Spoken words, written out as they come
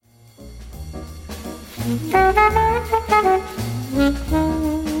Hello,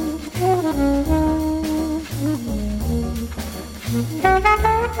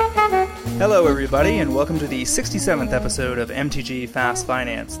 everybody, and welcome to the 67th episode of MTG Fast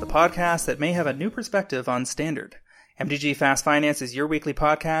Finance, the podcast that may have a new perspective on Standard. MTG Fast Finance is your weekly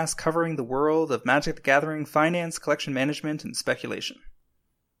podcast covering the world of Magic the Gathering finance, collection management, and speculation.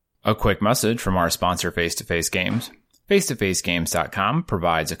 A quick message from our sponsor, Face-to-Face Games. Face2FaceGames.com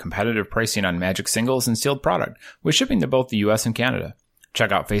provides a competitive pricing on Magic singles and sealed product, with shipping to both the US and Canada.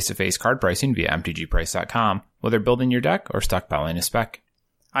 Check out Face-to-Face card pricing via MTGprice.com, whether building your deck or stockpiling a spec.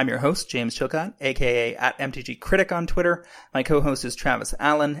 I'm your host, James Chilcott, aka at MTG Critic on Twitter. My co-host is Travis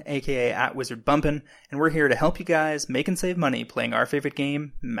Allen, aka at Wizard Bumpin', and we're here to help you guys make and save money playing our favorite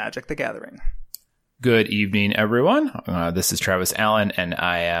game, Magic the Gathering. Good evening, everyone. This is Travis Allen, and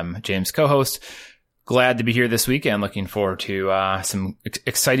I am James' co-host. Glad to be here this week and looking forward to some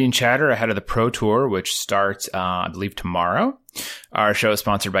exciting chatter ahead of the Pro Tour, which starts, I believe, tomorrow. Our show is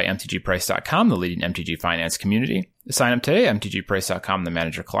sponsored by MTGprice.com, the leading MTG finance community. Sign up today, MTGprice.com, the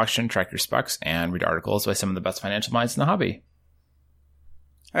manager collection, track your specs, and read articles by some of the best financial minds in the hobby.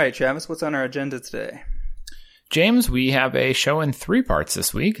 All right, Travis, what's on our agenda today? James, we have a show in 3 parts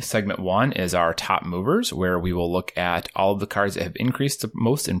this week. Segment 1 is our top movers, where we will look at all of the cards that have increased the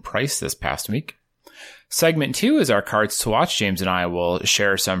most in price this past week. Segment 2 is our cards to watch. James and I will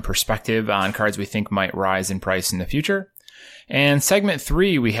share some perspective on cards we think might rise in price in the future. And segment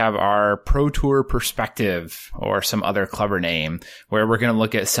 3, we have our Pro Tour perspective, or some other clever name, where we're going to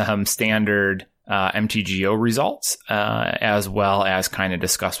look at some standard MTGO results, as well as kind of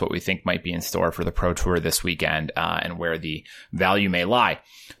discuss what we think might be in store for the Pro Tour this weekend, and where the value may lie.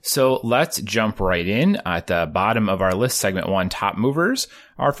 So let's jump right in. At the bottom of our list, segment 1, top movers.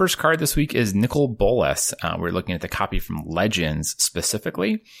 Our first card this week is Nicol Bolas. We're looking at the copy from Legends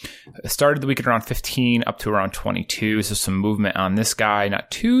specifically. Started the week at around 15 up to around 22. So some movement on this guy.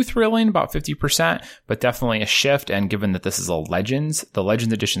 Not too thrilling, about 50%, but definitely a shift. And given that this is a Legends, the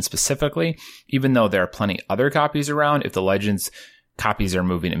Legends edition specifically, even though there are plenty other copies around, if the Legends copies are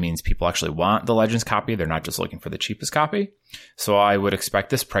moving, it means people actually want the Legends copy. They're not just looking for the cheapest copy. So I would expect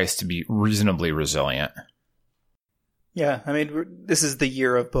this price to be reasonably resilient. Yeah, I mean, this is the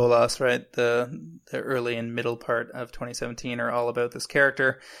year of Bolas, right? The early and middle part of 2017 are all about this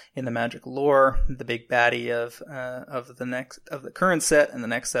character in the Magic lore, the big baddie of the current set and the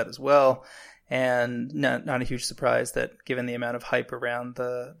next set as well. And not a huge surprise that given the amount of hype around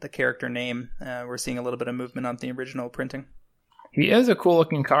the character name, we're seeing a little bit of movement on the original printing. He is a cool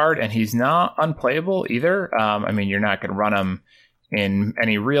looking card, and he's not unplayable either. I mean, you're not going to run him in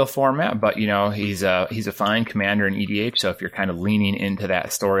any real format, but you know, he's a fine commander in EDH. So if you're kind of leaning into that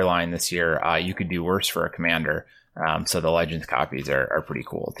storyline this year, you could do worse for a commander. So the Legends copies are pretty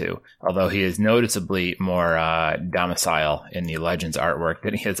cool too. Although he is noticeably more domicile in the Legends artwork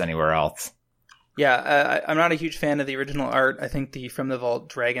than he is anywhere else. Yeah, I'm not a huge fan of the original art. I think the From the Vault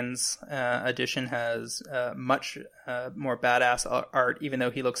Dragons edition has much more badass art, even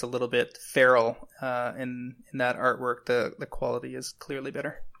though he looks a little bit feral in that artwork. The quality is clearly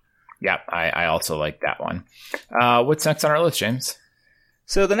better. Yeah, I also like that one. What's next on our list, James?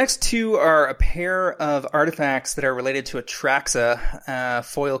 So the next 2 are a pair of artifacts that are related to Atraxa,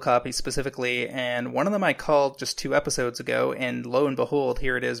 foil copy specifically, and one of them I called just 2 episodes ago, and lo and behold,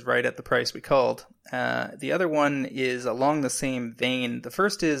 here it is right at the price we called. The other one is along the same vein. The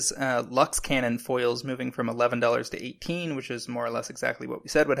first is Lux Cannon foils moving from $11 to $18, which is more or less exactly what we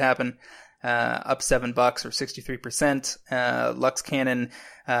said would happen, up $7 or 63%. Lux Cannon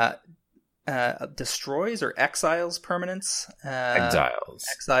destroys or exiles permanents.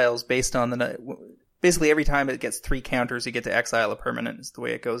 Exiles based on basically every time it gets 3 counters, you get to exile a permanent is the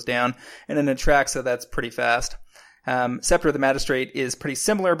way it goes down. And in Atraxa, that's pretty fast. Scepter of the Magistrate is pretty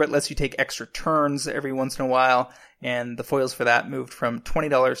similar, but lets you take extra turns every once in a while. And the foils for that moved from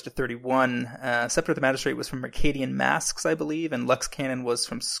 $20 to $31. Scepter of the Magistrate was from Mercadian Masks, I believe, and Lux Cannon was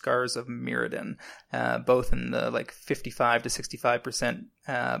from Scars of Mirrodin, both in the 55 to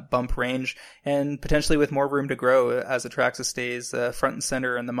 65% bump range, and potentially with more room to grow as Atraxa stays front and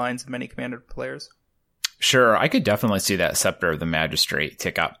center in the minds of many Commander players. Sure, I could definitely see that Scepter of the Magistrate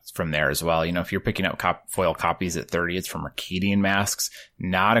tick up from there as well. You know, if you're picking up foil copies at 30, it's from Mercadian Masks.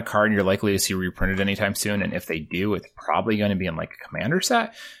 Not a card you're likely to see reprinted anytime soon, and if they do, it's probably going to be in a commander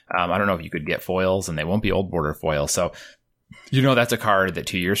set. I don't know if you could get foils, and they won't be old border foils. So, you know, that's a card that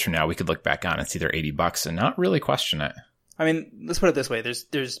 2 years from now we could look back on and see their $80 and not really question it. I mean, let's put it this way.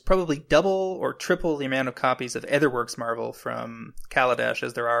 There's probably double or triple the amount of copies of Etherworks Marvel from Kaladesh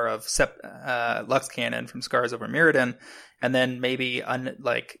as there are of Lux Cannon from Scars over Mirrodin, and then maybe 10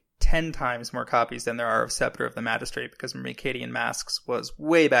 10 times more copies than there are of Scepter of the Magistrate, because Mercadian Masks was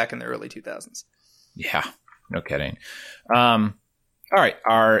way back in the early 2000s. Yeah, no kidding. All right,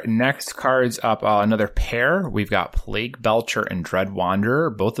 our next cards up, another pair. We've got Plague Belcher and Dread Wanderer.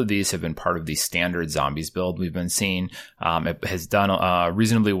 Both of these have been part of the standard Zombies build we've been seeing. It has done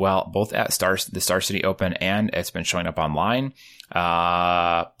reasonably well, both at the Star City Open, and it's been showing up online.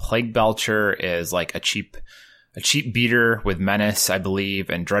 Plague Belcher is like a cheap beater with Menace, I believe,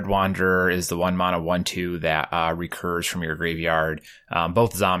 and Dread Wanderer is the 1-mana 1/2 that recurs from your graveyard.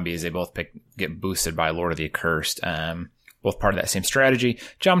 Both zombies, they both get boosted by Lord of the Accursed. Both part of that same strategy.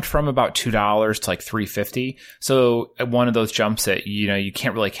 Jumped from about $2 to like $3.50. So one of those jumps that, you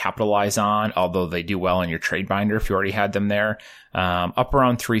can't really capitalize on, although they do well in your trade binder if you already had them there. Up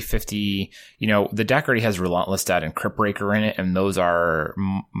around $3.50. The deck already has Relentless Dead and Crypt Breaker in it, and those are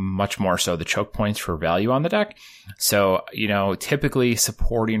much more so the choke points for value on the deck. So, typically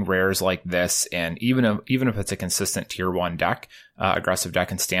supporting rares like this, and even if it's a consistent tier 1 deck, aggressive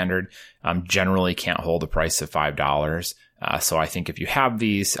deck in standard, generally can't hold a price of $5. So I think if you have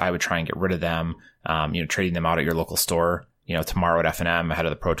these, I would try and get rid of them. Trading them out at your local store, tomorrow at F&M ahead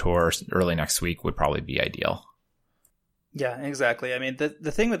of the Pro Tour, early next week would probably be ideal. Yeah, exactly. I mean,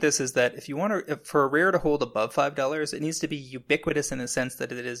 the thing with this is that if you want to, for a rare to hold above $5, it needs to be ubiquitous in the sense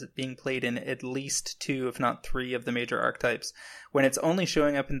that it is being played in at least 2, if not 3 of the major archetypes. When it's only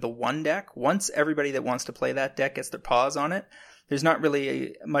showing up in the one deck, once everybody that wants to play that deck gets their paws on it, there's not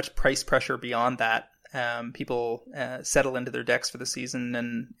really much price pressure beyond that. People settle into their decks for the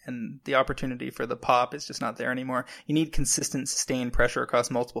season, and the opportunity for the pop is just not there anymore. You need consistent, sustained pressure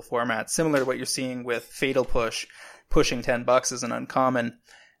across multiple formats, similar to what you're seeing with Fatal Push. Pushing $10 is an uncommon.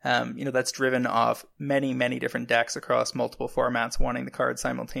 That's driven off many, many different decks across multiple formats wanting the card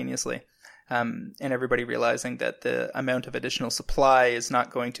simultaneously. And everybody realizing that the amount of additional supply is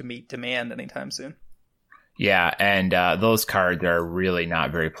not going to meet demand anytime soon. Yeah, and those cards are really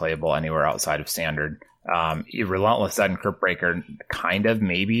not very playable anywhere outside of standard. Relentless Dead and Crypt Breaker, kind of,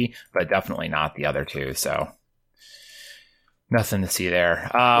 maybe, but definitely not the other two, so nothing to see there.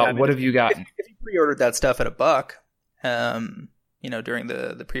 What have you got? If you pre-ordered that stuff at $1, during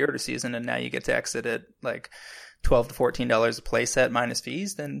the pre-order season, and now you get to exit at like $12 to $14 a play set minus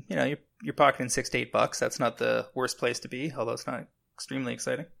fees, then, you're pocketing $6 to $8. That's not the worst place to be, although it's not extremely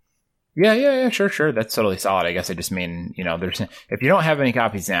exciting. Yeah, sure. That's totally solid. I guess I just mean, there's, if you don't have any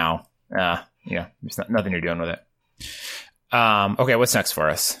copies now, there's nothing you're doing with it. Okay, what's next for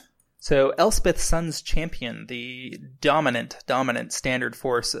us? So Elspeth Sun's Champion, the dominant standard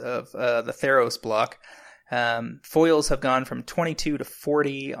force of the Theros block. Foils have gone from 22 to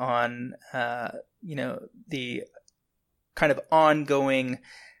 40 on, the kind of ongoing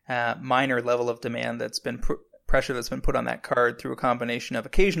minor level of demand that's been pressure that's been put on that card through a combination of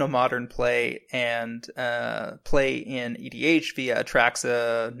occasional modern play and play in EDH via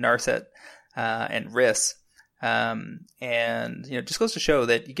Atraxa, Narset, and Riss. Just goes to show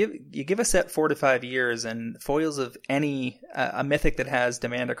that you give a set 4 to 5 years, and foils of any a mythic that has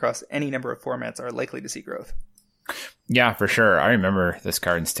demand across any number of formats are likely to see growth. Yeah, for sure. I remember this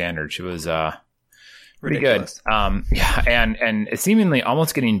card in standard. She was pretty ridiculous. Good. And it's seemingly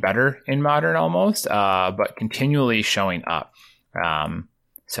almost getting better in modern, but continually showing up.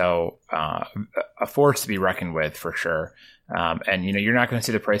 So a force to be reckoned with for sure. You're not going to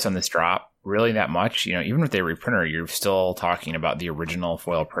see the price on this drop really that much. Even if they reprint her, you're still talking about the original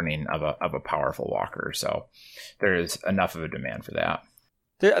foil printing of a powerful walker. So there's enough of a demand for that.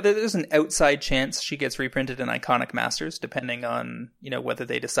 There's an outside chance she gets reprinted in Iconic Masters, depending on whether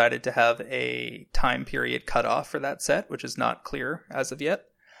they decided to have a time period cutoff for that set, which is not clear as of yet.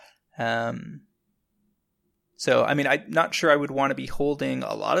 So I'm not sure I would want to be holding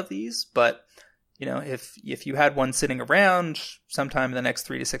a lot of these, but if you had one sitting around sometime in the next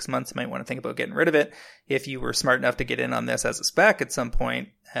 3 to 6 months, you might want to think about getting rid of it. If you were smart enough to get in on this as a spec at some point,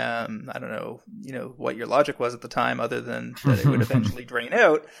 I don't know, what your logic was at the time, other than that it would eventually drain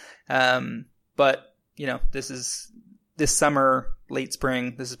out. But this summer, late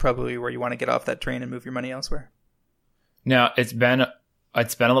spring, this is probably where you want to get off that train and move your money elsewhere. Now it's been a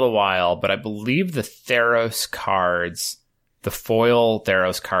little while, but I believe the Theros cards. The foil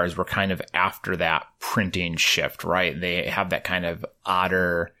Theros cards were kind of after that printing shift, right? They have that kind of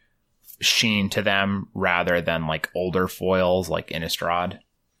odder sheen to them rather than like older foils like Innistrad.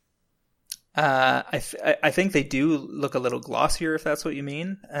 I think they do look a little glossier, if that's what you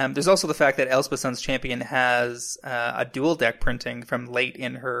mean. There's also the fact that Elspeth Sun's Champion has a dual deck printing from late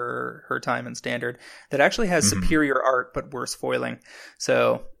in her time in Standard that actually has superior art but worse foiling.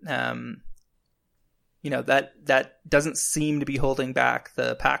 So that doesn't seem to be holding back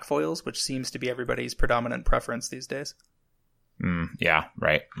the pack foils, which seems to be everybody's predominant preference these days. Yeah,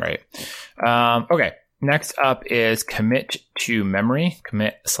 right. Okay. Next up is commit to memory,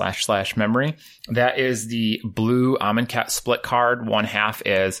 commit/memory. That is the blue Amonkhet split card. 1/2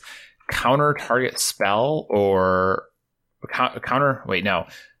 is counter target spell or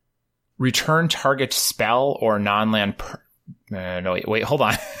return target spell or non-land. Wait, hold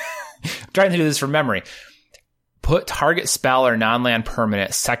on. I'm trying to do this from memory. Put target spell or non-land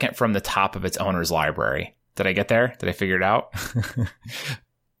permanent second from the top of its owner's library. Did I get there? Did I figure it out?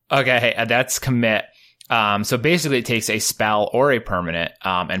 Okay, that's commit. So basically it takes a spell or a permanent,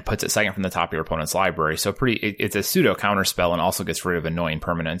 and puts it second from the top of your opponent's library. So it's a pseudo counter spell and also gets rid of annoying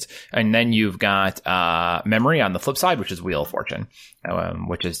permanents. And then you've got, memory on the flip side, which is Wheel of Fortune,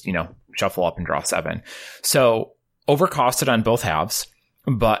 which is, shuffle up and draw 7. So overcosted on both halves.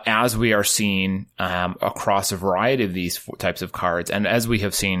 But as we are seeing, across a variety of these types of cards, and as we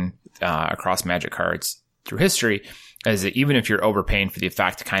have seen, across Magic cards through history, is that even if you're overpaying for the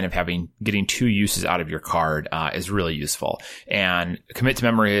effect, kind of getting 2 uses out of your card is really useful. And commit to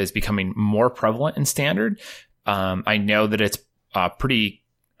memory is becoming more prevalent in standard. I know that it's a pretty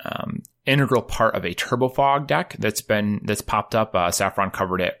integral part of a Turbo Fog deck that's popped up. Saffron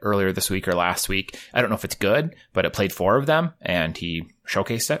covered it earlier this week or last week. I don't know if it's good, but it played 4 of them and he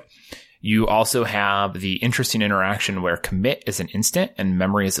showcased it. You also have the interesting interaction where commit is an instant and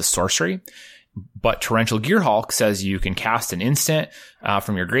memory is a sorcery. But Torrential Gearhulk says you can cast an instant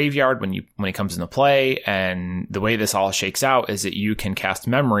from your graveyard when it comes into play, and the way this all shakes out is that you can cast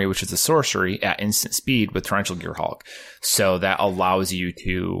memory, which is a sorcery, at instant speed with Torrential Gearhulk. So that allows you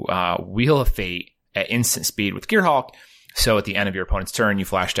to Wheel of Fate at instant speed with Gearhulk. So at the end of your opponent's turn, you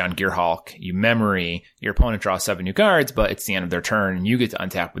flash down Gearhulk, you memory, your opponent draws 7 new cards, but it's the end of their turn, and you get to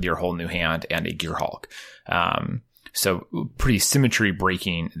untap with your whole new hand and a Gearhulk. So pretty symmetry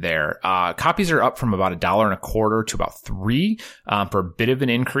breaking there. Copies are up from about $1.25 to about $3 for a bit of an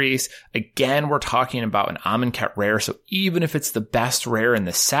increase. Again, we're talking about an Amonkhet rare. So even if it's the best rare in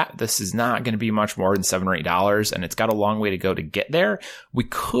the set, this is not going to be much more than $7 or $8, and it's got a long way to go to get there. We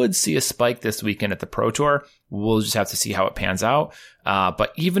could see a spike this weekend at the Pro Tour. We'll just have to see how it pans out.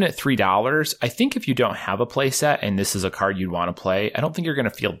 But even at $3, I think if you don't have a play set and this is a card you'd want to play, I don't think you're going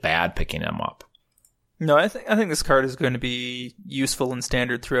to feel bad picking them up. No, I think this card is going to be useful in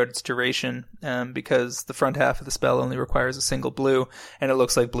standard throughout its duration, because the front half of the spell only requires a single blue, and it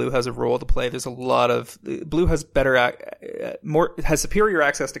looks like blue has a role to play. There's a lot of blue has has superior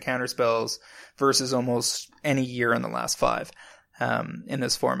access to counter spells versus almost any year in the last 5 in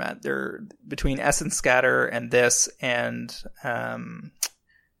this format. They're between Essence Scatter and this, and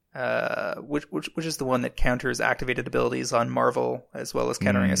which is the one that counters activated abilities on Marvel as well as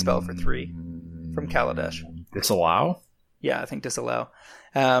countering a spell for 3. From Kaladesh. Disallow? Yeah, I think Disallow.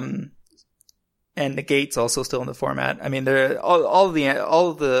 And Negate's also still in the format. I mean, they're all of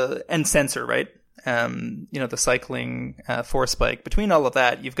the and Censor, right? The cycling Force Spike. Between all of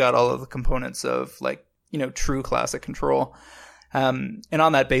that, you've got all of the components of true classic control. And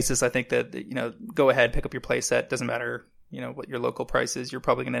on that basis, I think that go ahead, pick up your playset. Doesn't matter what your local price is. You're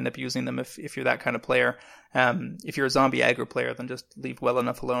probably going to end up using them if you're that kind of player. If you're a zombie aggro player, then just leave well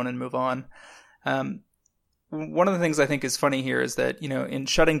enough alone and move on. One of the things I think is funny here is that, in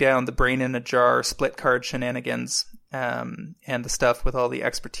shutting down the brain in a jar split card shenanigans, and the stuff with all the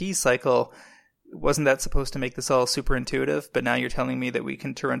expertise cycle, wasn't that supposed to make this all super intuitive? But now you're telling me that we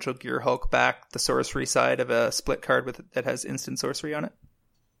can Torrential Gearhulk back the sorcery side of a split card that has instant sorcery on it?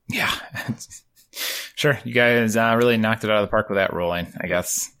 Yeah. Sure. You guys really knocked it out of the park with that ruling, I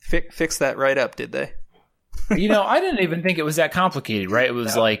guess. Fix that right up, did they? I didn't even think it was that complicated, right? It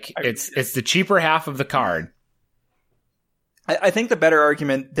was it's the cheaper half of the card. I think the better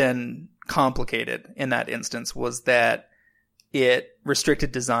argument than complicated in that instance was that it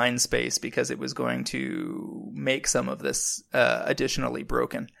restricted design space because it was going to make some of this additionally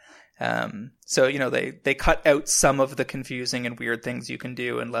broken. So, they cut out some of the confusing and weird things you can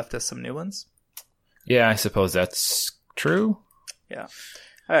do and left us some new ones. Yeah, I suppose that's true. Yeah.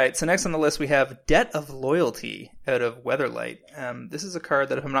 All right, so next on the list we have Debt of Loyalty out of Weatherlight. This is a card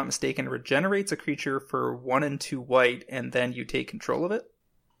that, if I'm not mistaken, regenerates a creature for 1 and 2 white, and then you take control of it?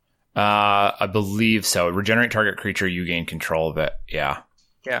 I believe so. Regenerate target creature, you gain control of it. Yeah.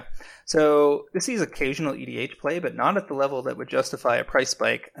 Yeah. So this sees occasional EDH play, but not at the level that would justify a price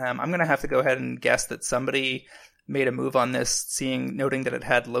spike. I'm going to have to go ahead and guess that somebody made a move on this, noting that it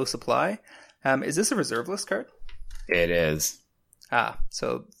had low supply. Is this a reserve list card? It is.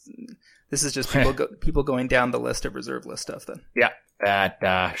 So this is just people going down the list of reserve list stuff then. Yeah,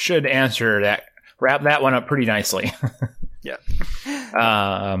 that should answer that. wrap that one up pretty nicely. Yeah.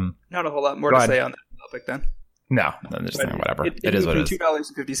 Not a whole lot more to say on that topic then. No, just whatever. It is what it is.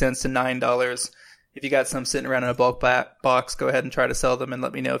 $2.50 to $9. If you got some sitting around in a bulk box, go ahead and try to sell them and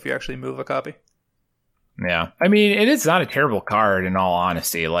let me know if you actually move a copy. Yeah. I mean, it is not a terrible card in all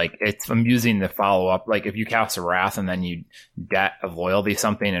honesty. Like, it's amusing to follow up. Like, if you cast a Wrath and then you Debt of Loyalty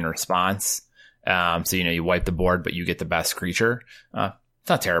something in response, so, you wipe the board, but you get the best creature. It's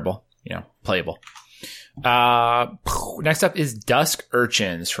not terrible, playable. Next up is Dusk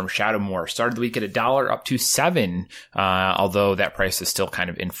Urchins from Shadowmoor. Started the week at $1 up to $7, although that price is still kind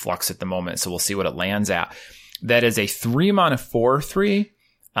of in flux at the moment, so we'll see what it lands at. That is a 3-mana 4/3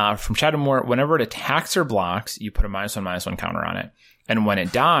 from Shadowmoor. Whenever it attacks or blocks, you put a -1/-1 counter on it, and when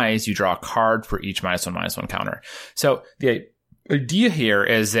it dies, you draw a card for each -1/-1 counter. So the idea here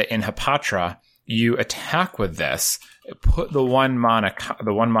is that in Hapatra, you attack with this, put the 1-mana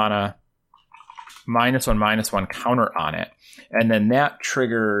 -1/-1 counter on it, and then that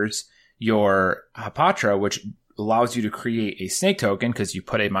triggers your Hapatra, which allows you to create a snake token because you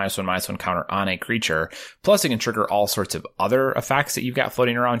put a -1/-1 counter on a creature. Plus, it can trigger all sorts of other effects that you've got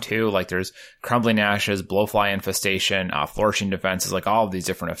floating around too. Like there's Crumbling Ashes, Blowfly Infestation, Flourishing Defenses, like all of these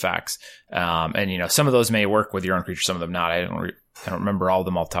different effects. And some of those may work with your own creature, some of them not. I don't remember all of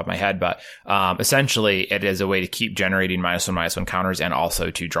them off the top of my head, but essentially it is a way to keep generating -1/-1 counters and also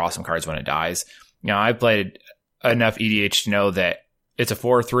to draw some cards when it dies. I've played enough EDH to know that it's a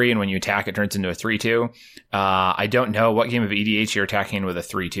 4/3, and when you attack, it turns into a 3/2. I don't know what game of EDH you're attacking with a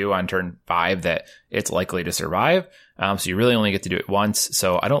 3/2 on turn 5 that it's likely to survive. So you really only get to do it once.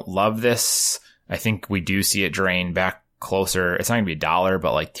 So I don't love this. I think we do see it drain back closer. It's not going to be $1,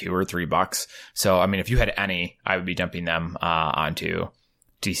 but like $2 or $3. So, I mean, if you had any, I would be dumping them onto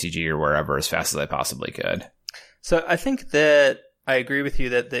TCG or wherever as fast as I possibly could. So I think that I agree with you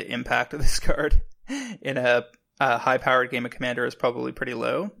that the impact of this card in a high-powered game of Commander is probably pretty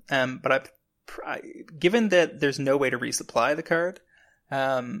low. But given that there's no way to resupply the card,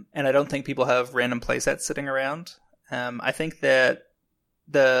 and I don't think people have random playsets sitting around, I think that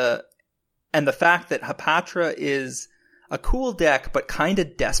the fact that Hapatra is a cool deck, but kind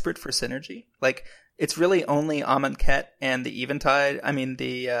of desperate for synergy. Like, it's really only Amonkhet and the Eventide. I mean,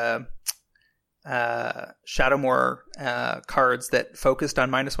 the Shadowmoor cards that focused on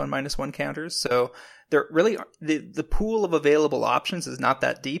 -1/-1 counters. So they're really the pool of available options is not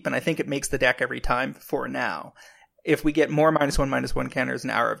that deep, and I think it makes the deck every time for now. If we get more -1/-1 counters,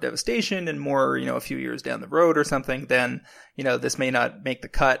 an Hour of Devastation, and more, a few years down the road or something, then, this may not make the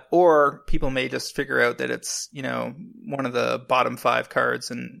cut, or people may just figure out that it's, one of the bottom 5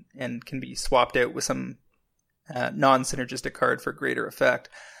 cards and can be swapped out with some non-synergistic card for greater effect.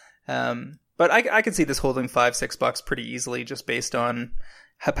 But I could see this holding $5-6 pretty easily, just based on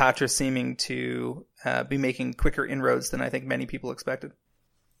Hapatra seeming to be making quicker inroads than I think many people expected.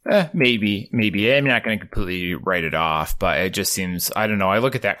 Maybe. I'm not going to completely write it off, but it just seems, I don't know. I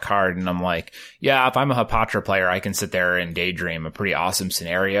look at that card and I'm like, yeah, if I'm a Hapatra player, I can sit there and daydream a pretty awesome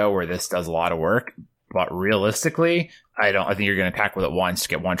scenario where this does a lot of work. But realistically, I think you're going to attack with it once,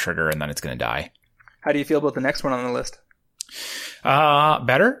 get one trigger, and then it's going to die. How do you feel about the next one on the list?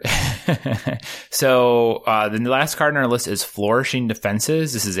 Better. So, the last card on our list is Flourishing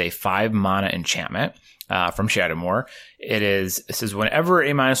Defenses. This is a 5-mana enchantment, from Shadowmoor. It says whenever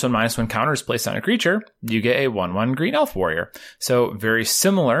a -1/-1 counter is placed on a creature, you get a 1/1 green elf warrior. So very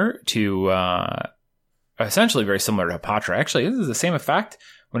similar to, essentially very similar to Hapatra. Actually, this is the same effect.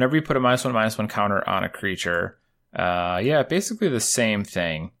 Whenever you put a -1/-1 counter on a creature, basically the same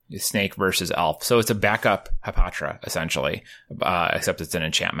thing. Snake versus elf. So it's a backup Hapatra, essentially, except it's an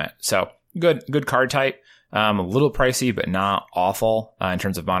enchantment. So good card type. A little pricey, but not awful in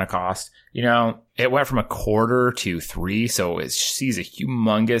terms of mana cost. It went from $0.25 to $3, so it sees a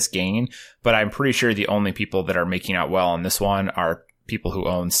humongous gain. But I'm pretty sure the only people that are making out well on this one are people who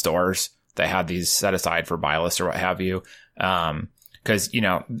own stores that have these set aside for buy lists or what have you. Because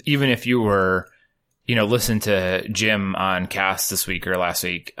even if you were listen to Jim on Cast this week or last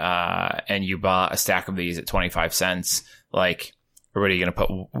week, and you bought a stack of these at 25 cents, like, or what are you going to put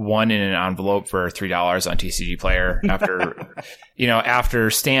one in an envelope for $3 on TCG Player after, after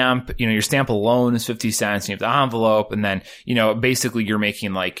stamp, your stamp alone is 50 cents and you have the envelope. And then, basically you're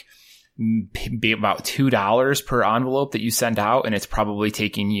making like about $2 per envelope that you send out. And it's probably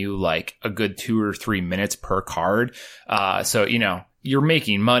taking you like a good 2 or 3 minutes per card. So, you're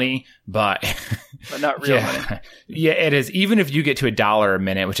making money, but not real money. Yeah, it is. Even if you get to $1 a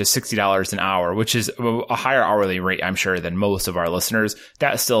minute, which is $60 an hour, which is a higher hourly rate, I'm sure, than most of our listeners,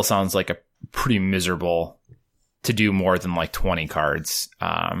 that still sounds like a pretty miserable to do more than like 20 cards.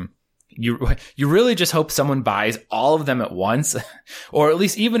 You really just hope someone buys all of them at once, or at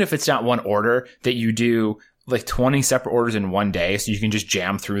least even if it's not one order, that you do like 20 separate orders in one day, so you can just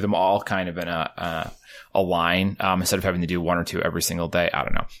jam through them all kind of in a line instead of having to do one or two every single day. I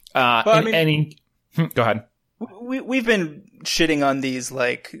don't know. Go ahead. We've been shitting on these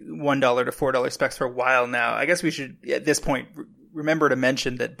like $1 to $4 specs for a while now. I guess we should at this point remember to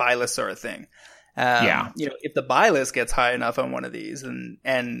mention that buy lists are a thing. If the buy list gets high enough on one of these, and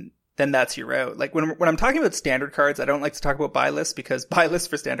then that's your route. Like when I'm talking about standard cards, I don't like to talk about buy lists because buy lists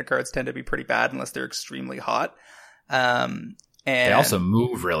for standard cards tend to be pretty bad unless they're extremely hot. And they also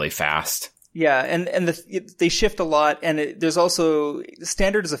move really fast. Yeah, and they shift a lot, and there's also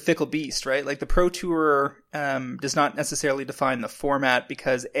standard is a fickle beast, right? Like the Pro Tour does not necessarily define the format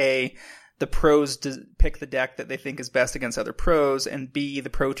because the pros pick the deck that they think is best against other pros, and B, the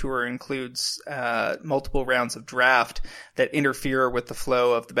Pro Tour includes multiple rounds of draft that interfere with the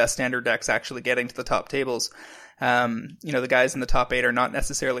flow of the best standard decks actually getting to the top tables. The guys in the top 8 are not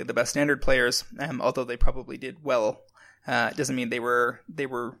necessarily the best standard players, although they probably did well. It doesn't mean they were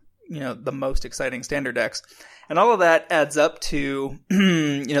the most exciting standard decks. And all of that adds up to,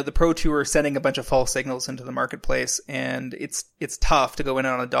 the Pro Tour sending a bunch of false signals into the marketplace. And it's tough to go in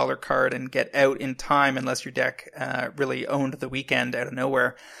on a dollar card and get out in time unless your deck really owned the weekend out of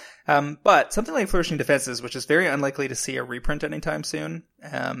nowhere. But something like Flourishing Defenses, which is very unlikely to see a reprint anytime soon,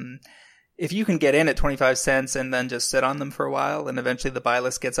 if you can get in at 25 cents and then just sit on them for a while, and eventually the buy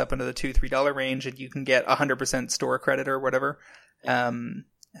list gets up into the $2-3 range and you can get 100% store credit or whatever,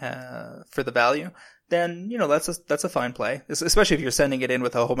 for the value, then, that's a fine play, especially if you're sending it in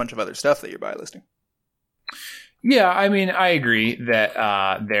with a whole bunch of other stuff that you're buy listing. Yeah, I mean, I agree that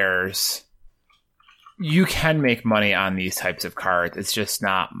you can make money on these types of cards. It's just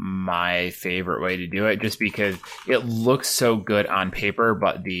not my favorite way to do it, just because it looks so good on paper,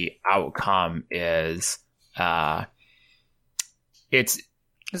 but the outcome is it's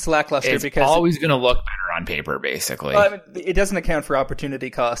lackluster it's because always going to look better on paper, basically. It doesn't account for opportunity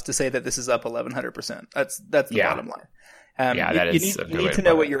cost to say that this is up 1,100%. That's the bottom line. You need to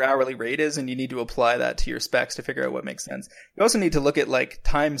know what your hourly rate is, and you need to apply that to your specs to figure out what makes sense. You also need to look at like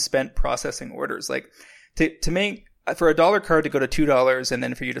time spent processing orders. Like to make for a $1 card to go to $2 and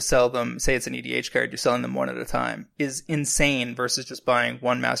then for you to sell them, say it's an EDH card, you're selling them one at a time, is insane versus just buying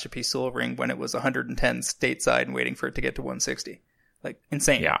one Masterpiece Soul Ring when it was 110 stateside and waiting for it to get to 160. Like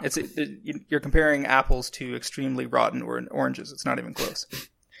insane. Yeah. You're comparing apples to extremely rotten oranges. It's not even close.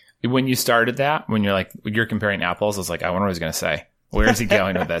 When you started that, when you're comparing apples, I was like, I wonder what he's going to say. Where is he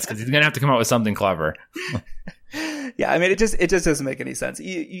going with this? Because he's going to have to come up with something clever. Yeah, I mean, it just doesn't make any sense.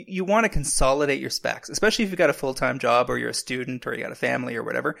 You want to consolidate your specs, especially if you've got a full-time job or you're a student or you got a family or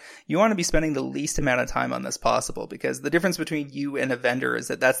whatever. You want to be spending the least amount of time on this possible, because the difference between you and a vendor is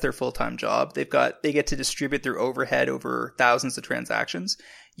that that's their full-time job. They get to distribute their overhead over thousands of transactions.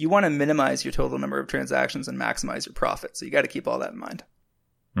 You want to minimize your total number of transactions and maximize your profit. So you got to keep all that in mind.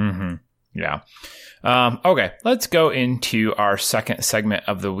 Mm-hmm. Yeah. Okay, let's go into our second segment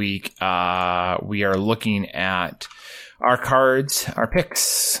of the week. We are looking at our cards, our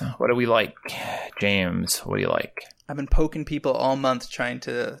picks. What do we like? James, what do you like? I've been poking people all month trying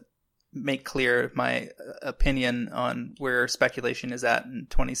to make clear my opinion on where speculation is at in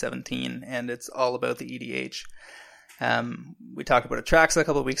 2017, and it's all about the EDH. We talked about Atraxa a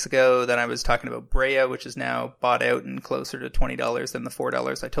couple of weeks ago. Then I was talking about Breya, which is now bought out and closer to $20 than the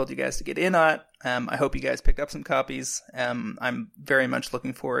 $4 I told you guys to get in on. I hope you guys pick up some copies. I'm very much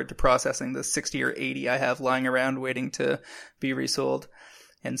looking forward to processing the 60 or 80 I have lying around waiting to be resold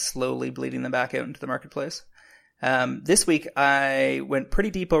and slowly bleeding them back out into the marketplace. This week I went pretty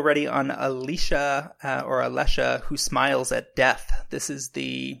deep already on Alesha, Who Smiles at Death. This is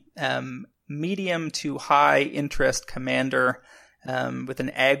the medium to high interest commander with an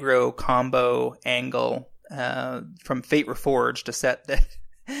aggro combo angle from Fate Reforged, a set that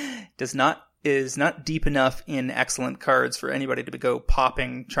is not deep enough in excellent cards for anybody to go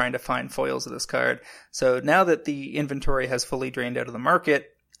popping trying to find foils of this card. So now that the inventory has fully drained out of the market,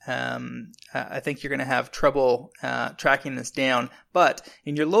 I think you're going to have trouble tracking this down. But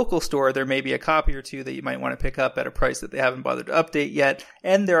in your local store, there may be a copy or two that you might want to pick up at a price that they haven't bothered to update yet.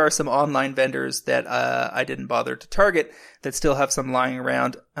 And there are some online vendors that I didn't bother to target that still have some lying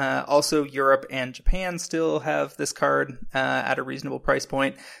around. Also, Europe and Japan still have this card at a reasonable price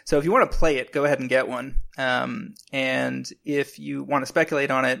point. So if you want to play it, go ahead and get one. And if you want to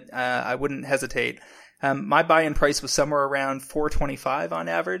speculate on it, I wouldn't hesitate. My buy-in price was somewhere around $4.25 on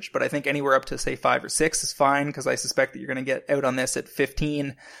average, but I think anywhere up to say $5 or $6 is fine, because I suspect that you're going to get out on this at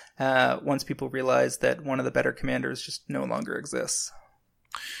 $15 once people realize that one of the better commanders just no longer exists.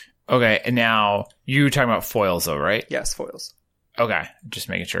 Okay, and now you were talking about foils though, right? Yes, foils. Okay, just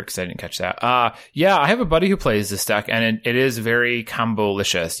making sure because I didn't catch that. Yeah, I have a buddy who plays this deck, and it is very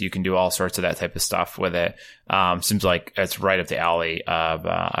combo-licious. You can do all sorts of that type of stuff with it. Seems like it's right up the alley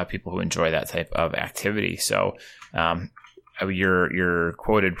of people who enjoy that type of activity. So, your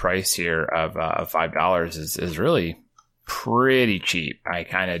quoted price here of $5 is really pretty cheap. I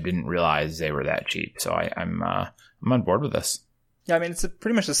kind of didn't realize they were that cheap, so I'm on board with this. Yeah, I mean, it's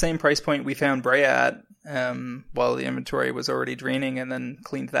pretty much the same price point we found Brea at while the inventory was already draining, and then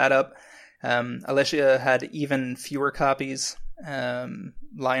cleaned that up. Alicia had even fewer copies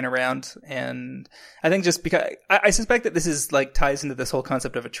lying around, and I think just because I suspect that this is like ties into this whole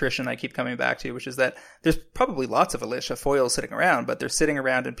concept of attrition I keep coming back to, which is that there's probably lots of Alicia foils sitting around, but they're sitting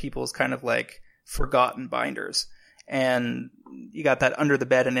around in people's kind of like forgotten binders. And you got that under the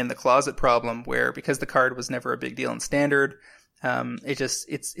bed and in the closet problem where, because the card was never a big deal in Standard,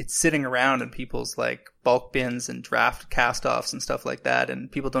 it's sitting around in people's like bulk bins and draft cast-offs and stuff like that,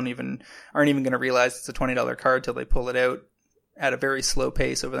 and people aren't even going to realize it's a $20 card till they pull it out at a very slow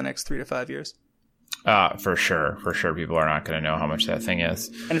pace over the next 3 to 5 years. For sure, people are not going to know how much that thing is,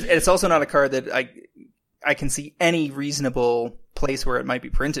 and it's also not a card that I can see any reasonable place where it might be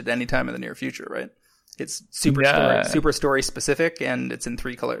printed anytime in the near future, right? It's super story specific, and it's in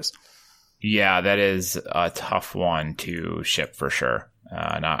 3 colors. Yeah, that is a tough one to ship for sure.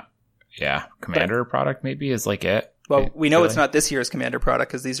 Commander product maybe is like it. Well, we know it's not this year's Commander product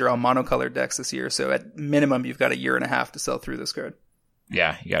because these are all monocolored decks this year. So at minimum, you've got 1.5 years to sell through this card.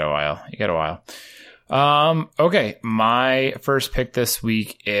 Yeah, you got a while. Okay, my first pick this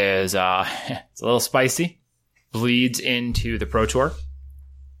week is it's a little spicy. Bleeds into the Pro Tour.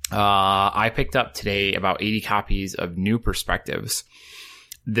 I picked up today about 80 copies of New Perspectives.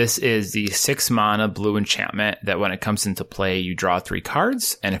 This is the 6 mana blue enchantment that when it comes into play, you draw 3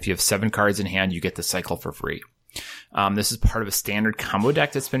 cards. And if you have 7 cards in hand, you get the cycle for free. This is part of a standard combo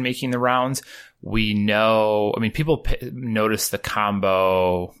deck that's been making the rounds. We know, people noticed the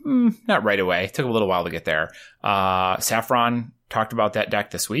combo, not right away. It took a little while to get there. Saffron talked about that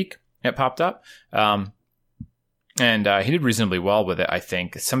deck this week. It popped up. And he did reasonably well with it, I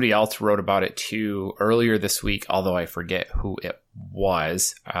think. Somebody else wrote about it too earlier this week, although I forget who it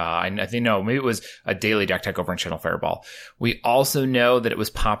was. I think, maybe it was a daily deck tech over in Channel Fireball. We also know that it was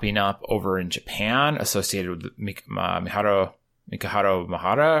popping up over in Japan, associated with Mikaharo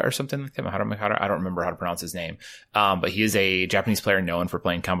Mahara or something like that. Mahara. I don't remember how to pronounce his name. But he is a Japanese player known for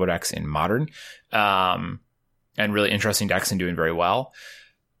playing combo decks in Modern. And really interesting decks and doing very well.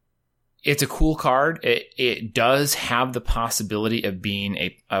 It's a cool card. It does have the possibility of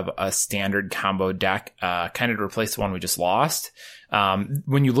being a standard combo deck, kind of to replace the one we just lost.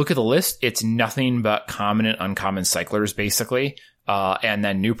 When you look at the list, it's nothing but common and uncommon cyclers, basically, and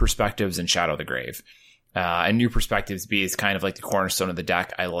then New Perspectives and Shadow the Grave. And New Perspectives B is kind of like the cornerstone of the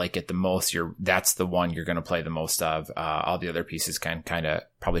deck. I like it the most. That's the one you're going to play the most of. All the other pieces can kind of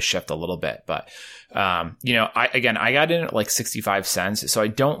probably shift a little bit, but, I got in at like 65 cents. So I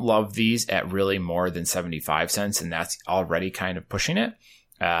don't love these at really more than 75 cents. And that's already kind of pushing it.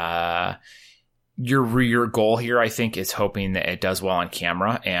 Your goal here, I think, is hoping that it does well on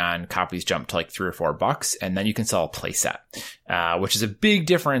camera and copies jump to like $3 or $4, and then you can sell a playset, which is a big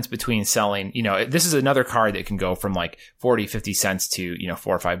difference between selling, this is another card that can go from like 40, 50 cents to, $4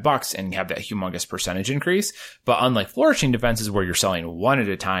 or $5 and have that humongous percentage increase. But unlike Flourishing Defenses where you're selling one at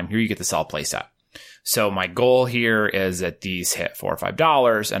a time, here you get to sell a playset. So my goal here is that these hit $4 or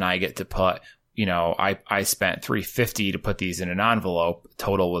 $5 and I get to put, I spent $3.50 to put these in an envelope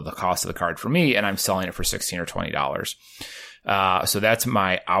total with the cost of the card for me, and I'm selling it for $16 or $20. So that's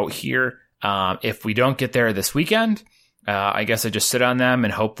my out here. If we don't get there this weekend, I guess I just sit on them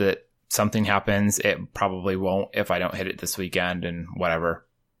and hope that something happens. It probably won't if I don't hit it this weekend and whatever.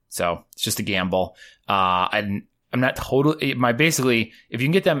 So it's just a gamble. I'm not totally, basically, if you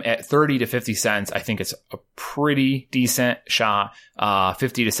can get them at 30 to 50 cents, I think it's a pretty decent shot.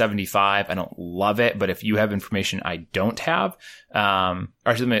 50 to 75, I don't love it, but if you have information I don't have,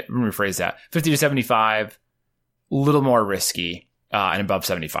 actually, let me rephrase that. 50 to 75, a little more risky, and above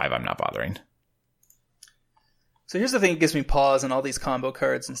 75, I'm not bothering. So here's the thing that gives me pause on all these combo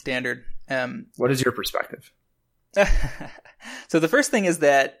cards in Standard. What is your perspective? So the first thing is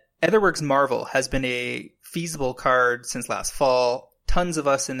that Etherworks Marvel has been a feasible card since last fall. Tons of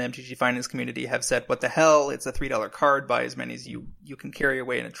us in the MTG Finance community have said, what the hell? It's a $3 card. Buy as many as you can carry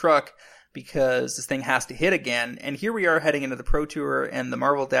away in a truck. because this thing has to hit again. And here we are heading into the Pro Tour, and the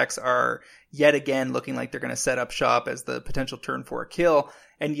Marvel decks are yet again looking like they're going to set up shop as the potential turn 4 kill.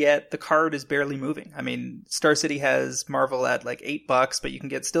 And yet the card is barely moving. I mean, Star City has Marvel at like $8, but you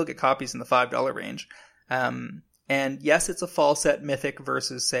can still get copies in the $5 range. And yes, it's a fall set mythic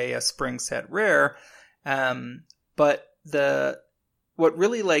versus, say, a spring set rare. But what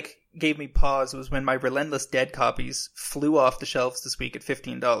really like gave me pause was when my Relentless Dead copies flew off the shelves this week at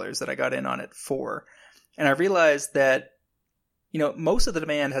 $15 that I got in on at $4. And I realized that, you know, most of the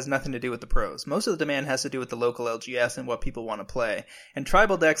demand has nothing to do with the pros. Most of the demand has to do with the local LGS and what people want to play. And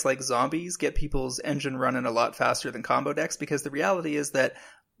tribal decks like Zombies get people's engine running a lot faster than combo decks, because the reality is that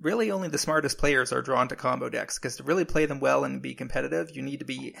really only the smartest players are drawn to combo decks, because to really play them well and be competitive, you need to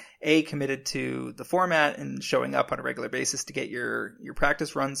be A, committed to the format and showing up on a regular basis to get your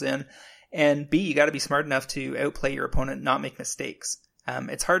practice runs in, and B, you got to be smart enough to outplay your opponent and not make mistakes.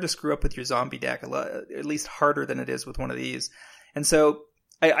 It's hard to screw up with your zombie deck, at least harder than it is with one of these. And so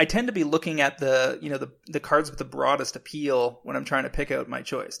I tend to be looking at the cards with the broadest appeal when I'm trying to pick out my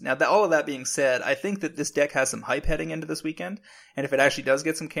choice. Now, all of that being said, I think that this deck has some hype heading into this weekend. And if it actually does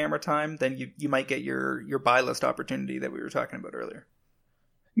get some camera time, then you might get your buy list opportunity that we were talking about earlier.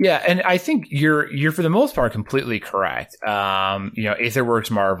 Yeah, and I think you're for the most part completely correct.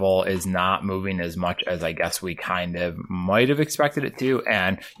 Aetherworks Marvel is not moving as much as I guess we kind of might have expected it to,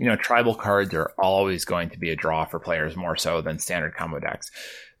 and tribal cards are always going to be a draw for players more so than standard combo decks.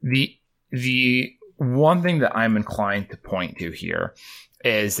 The one thing that I'm inclined to point to here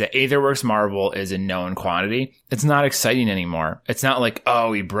is that Aetherworks Marvel is a known quantity. It's not exciting anymore. It's not like,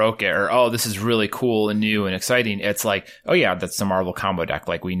 oh, we broke it, or, oh, this is really cool and new and exciting. It's like, oh yeah, that's the Marvel combo deck.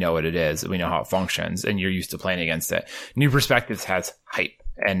 Like, we know what it is. We know how it functions, and you're used to playing against it. New Perspectives has hype.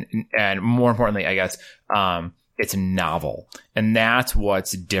 And more importantly, I guess, it's novel. And that's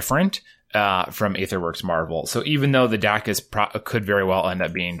what's different from Aetherworks Marvel. So even though the deck could very well end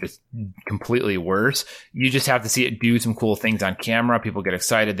up being just completely worse, you just have to see it do some cool things on camera. People get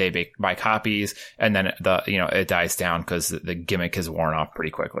excited, they buy copies, and then it dies down because the gimmick is worn off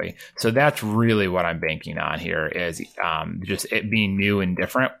pretty quickly. So that's really what I'm banking on here, is just it being new and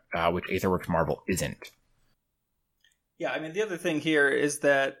different, which Aetherworks Marvel isn't. Yeah, I mean, the other thing here is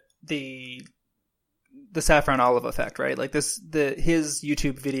that the Saffron Olive effect, right? Like his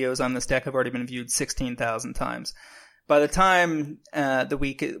YouTube videos on this deck have already been viewed 16,000 times. By the time the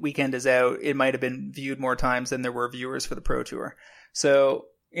weekend is out, it might have been viewed more times than there were viewers for the Pro Tour. So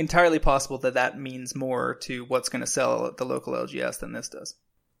entirely possible that means more to what's going to sell at the local LGS than this does.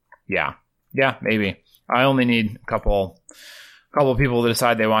 Yeah, maybe. I only need a couple people to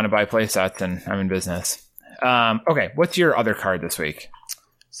decide they want to buy play sets, and I'm in business. Okay, what's your other card this week?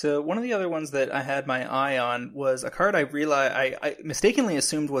 So one of the other ones that I had my eye on was a card I realized I mistakenly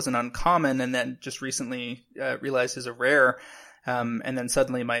assumed was an uncommon, and then just recently realized is a rare. And then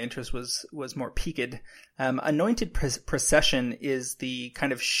suddenly my interest was more piqued. Anointed Procession is the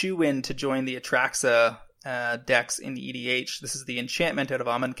kind of shoe-in to join the Atraxa decks in the EDH. This is the enchantment out of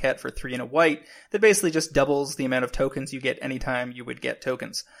Amonkhet for 3 and a white that basically just doubles the amount of tokens you get anytime you would get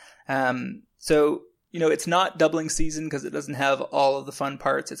tokens. So it's not doubling season because it doesn't have all of the fun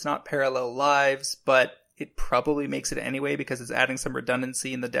parts. It's not parallel lives, but it probably makes it anyway because it's adding some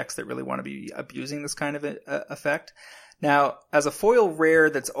redundancy in the decks that really want to be abusing this kind of effect. Now, as a foil rare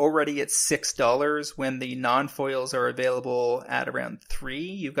that's already at $6 when the non-foils are available at around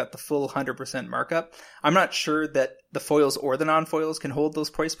 $3, you've got the full 100% markup. I'm not sure that the foils or the non-foils can hold those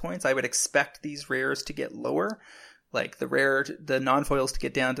price points. I would expect these rares to get lower. Like the non-foils to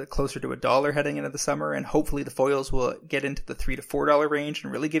get down to closer to $1 heading into the summer, and hopefully the foils will get into the $3 to $4 range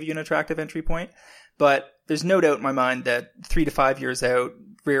and really give you an attractive entry point. But there's no doubt in my mind that 3 to 5 years out,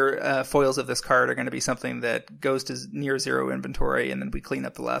 rare foils of this card are going to be something that goes to near zero inventory, and then we clean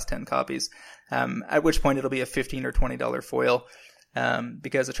up the last 10 copies. At which point it'll be a $15 or $20 foil,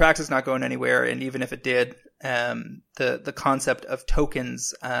 because Atraxa is not going anywhere, and even if it did, the concept of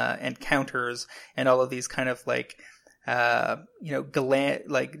tokens and counters and all of these kind of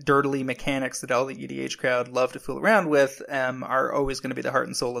dirtily mechanics that all the EDH crowd love to fool around with are always going to be the heart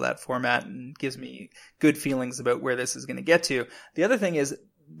and soul of that format, and gives me good feelings about where this is going to get to. The other thing is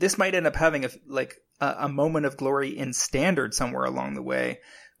this might end up having a moment of glory in standard somewhere along the way,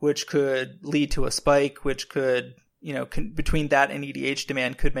 which could lead to a spike, which could, between that and EDH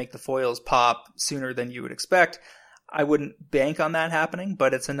demand, could make the foils pop sooner than you would expect. I wouldn't bank on that happening,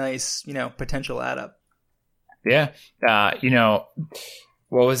 but it's a nice, potential add up. Yeah.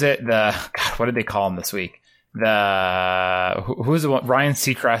 What was it? What did they call him this week? Who was the one? Ryan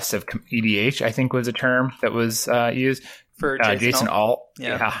Seacrest of EDH, I think was a term that was used. For Jason Alt.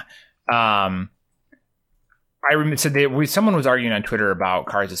 Yeah. I remember someone was arguing on Twitter about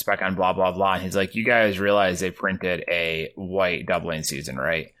cards of spec on blah, blah, blah. And he's like, you guys realize they printed a white doubling season,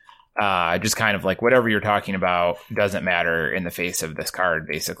 right? Just kind of like whatever you're talking about doesn't matter in the face of this card,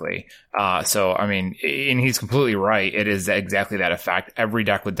 basically. So, I mean, and he's completely right. It is exactly that effect. Every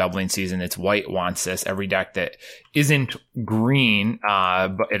deck with doubling season that's white wants this. Every deck that isn't green,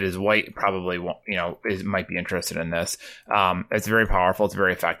 but it is white probably won't, might be interested in this. It's very powerful. It's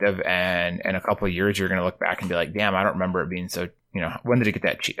very effective. And in a couple of years, you're going to look back and be like, damn, I don't remember it being so, when did it get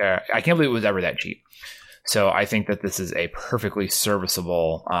that cheap? I can't believe it was ever that cheap. So I think that this is a perfectly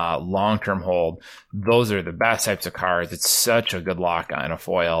serviceable long-term hold. Those are the best types of cards. It's such a good lock on a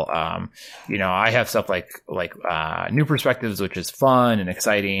foil. I have stuff like New Perspectives, which is fun and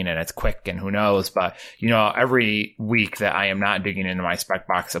exciting and it's quick and who knows. But, every week that I am not digging into my spec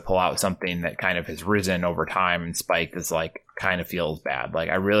box to pull out something that kind of has risen over time and spiked is like kind of feels bad. Like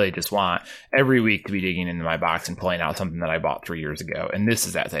I really just want every week to be digging into my box and pulling out something that I bought 3 years ago. And this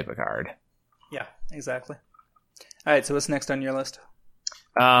is that type of card. Yeah, exactly. All right, so what's next on your list?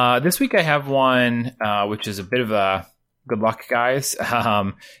 This week I have one, which is a bit of a good luck, guys.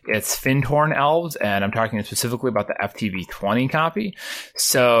 It's Fyndhorn Elves, and I'm talking specifically about the FTV20 copy.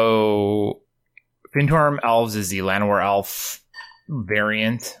 So Fyndhorn Elves is the Llanowar Elf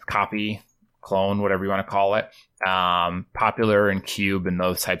variant, copy, clone, whatever you want to call it. Popular in Cube and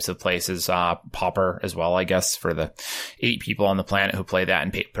those types of places, Pauper as well, I guess, for the 8 people on the planet who play that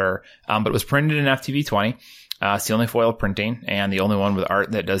in paper. But it was printed in FTV20. It's the only foil printing and the only one with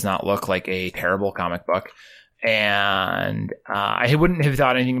art that does not look like a terrible comic book. And I wouldn't have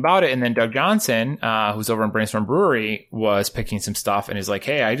thought anything about it. And then Doug Johnson, who's over in Brainstorm Brewery, was picking some stuff and is like,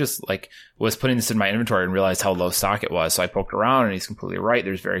 hey, I just was putting this in my inventory and realized how low stock it was. So I poked around and he's completely right.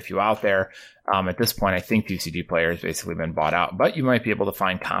 There's very few out there. At this point, I think TCG Player has basically been bought out, but you might be able to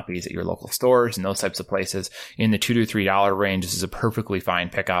find copies at your local stores and those types of places in the $2 to $3 range. This is a perfectly fine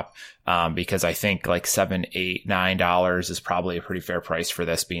pickup, because I think like $7, $8, $9 is probably a pretty fair price for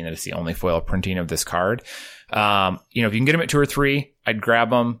this, being that it's the only foil printing of this card. If you can get them at 2 or 3, I'd grab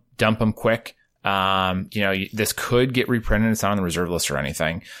them, dump them quick. This could get reprinted. It's not on the reserve list or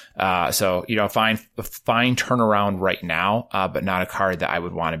anything. So a fine turnaround right now, but not a card that I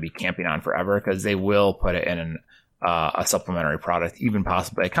would want to be camping on forever, because they will put it in a supplementary product, even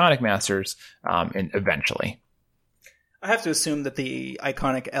possibly Iconic Masters, and eventually. I have to assume that the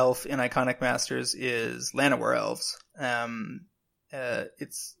iconic elf in Iconic Masters is Llanowar Elves.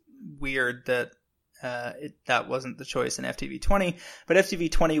 It's weird that that wasn't the choice in FTV20, but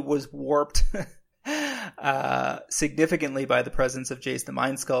FTV20 was warped significantly by the presence of Jace the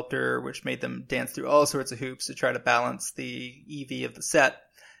Mind Sculptor, which made them dance through all sorts of hoops to try to balance the EV of the set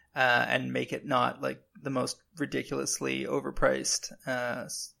and make it not like the most ridiculously overpriced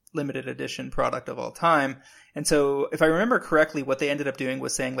limited edition product of all time. And so if I remember correctly, what they ended up doing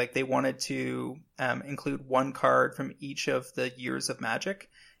was saying like they wanted to include one card from each of the years of Magic.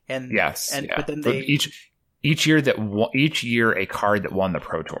 And yes, and yeah. But then each year a card that won the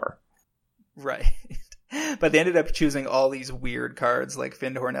Pro Tour, right? But they ended up choosing all these weird cards like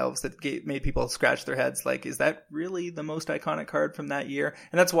Fyndhorn Elves that made people scratch their heads. Like, is that really the most iconic card from that year?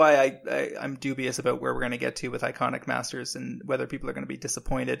 And that's why I'm dubious about where we're going to get to with Iconic Masters and whether people are going to be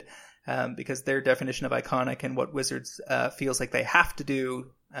disappointed, because their definition of iconic and what Wizards feels like they have to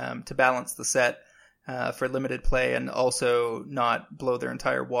do to balance the set for limited play and also not blow their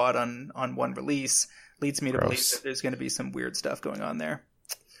entire wad on one release leads me to believe that there's going to be some weird stuff going on there.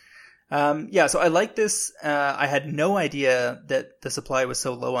 So I like this. I had no idea that the supply was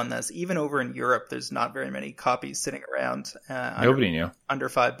so low on this. Even over in Europe, there's not very many copies sitting around. Nobody knew. Under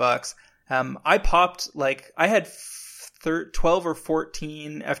 $5. I popped, I had 12 or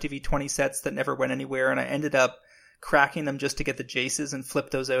 14 FTV20 sets that never went anywhere, and I ended up cracking them just to get the Jaces and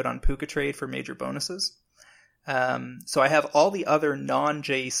flip those out on Puka Trade for major bonuses. So I have all the other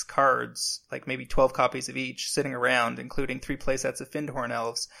non-Jace cards, like maybe 12 copies of each, sitting around, including 3 playsets of Fyndhorn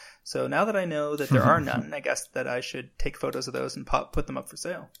Elves. So now that I know that there are none, I guess that I should take photos of those and put them up for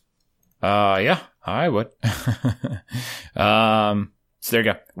sale. Yeah, I would. So there you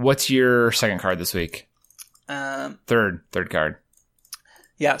go. What's your second card this week? Third card.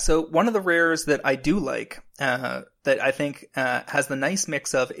 Yeah, so one of the rares that I do like, that I think has the nice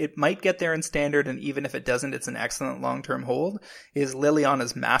mix of it might get there in standard, and even if it doesn't, it's an excellent long-term hold, is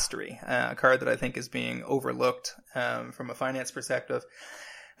Liliana's Mastery, a card that I think is being overlooked from a finance perspective.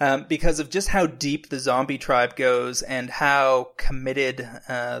 Because of just how deep the zombie tribe goes and how committed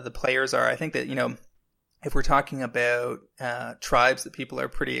the players are. I think that, if we're talking about tribes that people are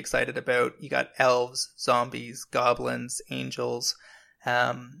pretty excited about, you got elves, zombies, goblins, angels,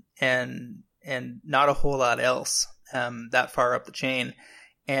 and not a whole lot else that far up the chain.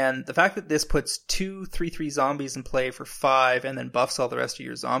 And the fact that this puts 2 3/3 zombies in play for 5 and then buffs all the rest of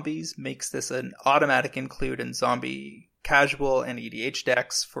your zombies makes this an automatic include in zombie casual and EDH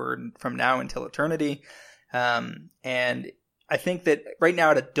decks from now until eternity. And I think that right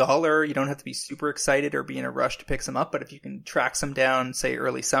now at $1, you don't have to be super excited or be in a rush to pick some up. But if you can track some down, say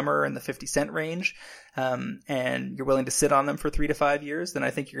early summer in the 50-cent range, and you're willing to sit on them for 3 to 5 years, then I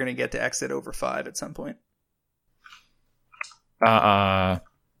think you're going to get to exit over 5 at some point.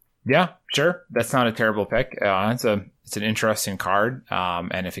 Yeah, sure. That's not a terrible pick. It's an interesting card.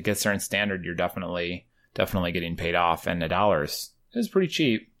 And if it gets there in standard, you're definitely getting paid off. And $1 is pretty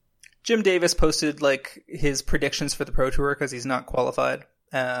cheap. Jim Davis posted like his predictions for the Pro Tour because he's not qualified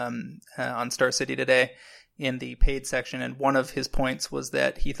on Star City today in the paid section. And one of his points was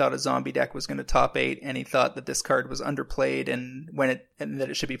that he thought a zombie deck was going to top 8, and he thought that this card was underplayed and that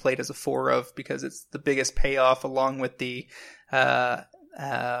it should be played as a 4 of because it's the biggest payoff along with the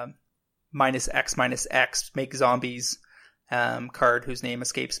 -X make zombies card whose name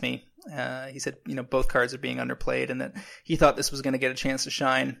escapes me. He said, both cards are being underplayed and that he thought this was going to get a chance to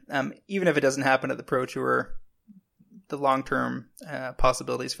shine. Even if it doesn't happen at the Pro Tour, the long-term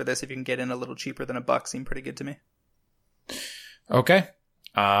possibilities for this, if you can get in a little cheaper than $1, seem pretty good to me. Okay.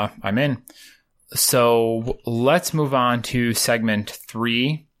 I'm in. So let's move on to segment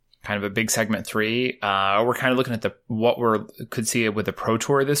 3, kind of a big segment 3. We're kind of looking at what we could see with the Pro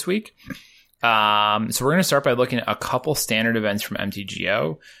Tour this week. So we're going to start by looking at a couple standard events from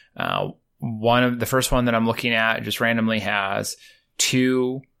MTGO. The first one that I'm looking at just randomly has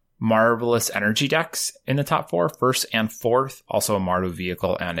 2 Marvelous Energy decks in the top 4, first and 4th, also a Mardu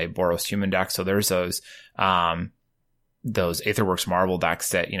vehicle and a Boros human deck. So there's those Aetherworks Marvel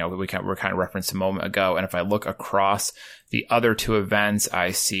decks that, we were kind of referenced a moment ago. And if I look across the other 2 events, I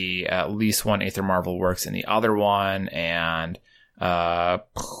see at least one Aether Marvel works in the other one, and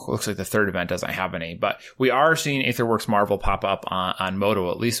looks like the 3rd event doesn't have any, but we are seeing Aetherworks Marvel pop up on Moto,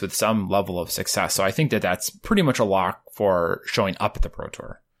 at least with some level of success. So I think that that's pretty much a lock for showing up at the Pro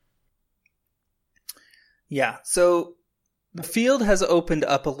Tour. Yeah. So the field has opened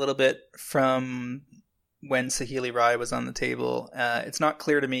up a little bit from when Saheeli Rai was on the table. It's not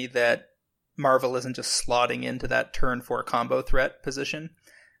clear to me that Marvel isn't just slotting into that turn 4 combo threat position.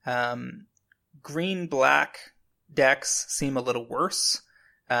 Green-black decks seem a little worse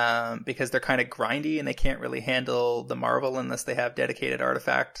because they're kind of grindy and they can't really handle the Marvel unless they have dedicated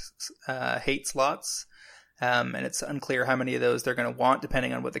artifact hate slots. And it's unclear how many of those they're going to want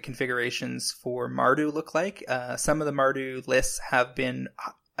depending on what the configurations for Mardu look like. Some of the Mardu lists have been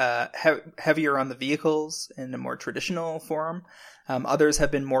heavier on the vehicles in a more traditional form. Others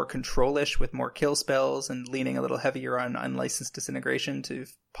have been more control-ish with more kill spells and leaning a little heavier on unlicensed disintegration to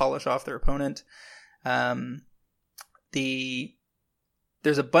polish off their opponent.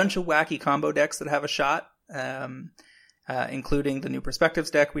 There's a bunch of wacky combo decks that have a shot, including the New Perspectives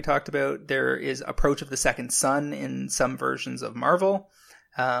deck we talked about. There is Approach of the Second Sun in some versions of Marvel.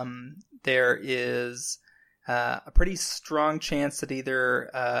 There is a pretty strong chance that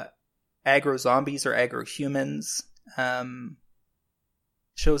either aggro zombies or aggro humans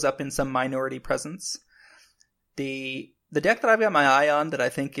shows up in some minority presence. The deck that I've got my eye on that I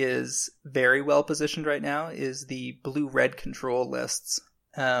think is very well positioned right now is the blue-red control lists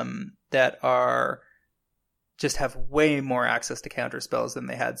that are just have way more access to counter spells than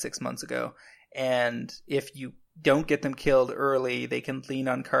they had 6 months ago. And if you don't get them killed early, they can lean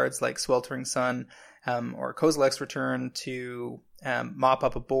on cards like Sweltering Sun or Kozilek's Return to mop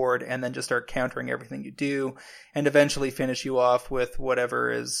up a board and then just start countering everything you do and eventually finish you off with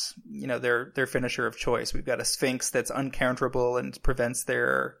whatever is, their finisher of choice. We've got a Sphinx that's uncounterable and prevents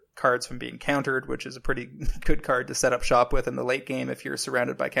their cards from being countered, which is a pretty good card to set up shop with in the late game if you're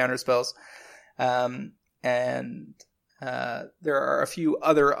surrounded by counter spells. And there are a few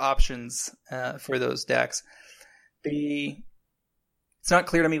other options for those decks. It's not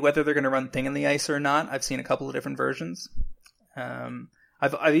clear to me whether they're going to run Thing in the Ice or not. I've seen a couple of different versions.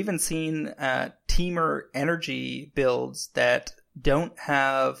 I've even seen Teamer Energy builds that don't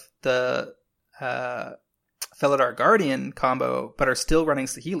have the Felidar Guardian combo, but are still running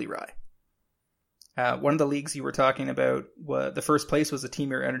Saheeli Rai. One of the leagues you were talking about, the first place was a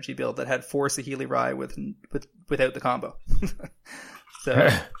Teamer Energy build that had 4 Saheeli Rai without the combo. So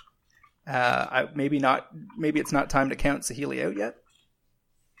maybe it's not time to count Saheeli out yet.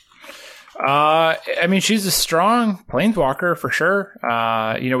 She's a strong planeswalker for sure.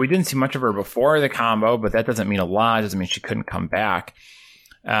 We didn't see much of her before the combo, but that doesn't mean a lot. It doesn't mean she couldn't come back.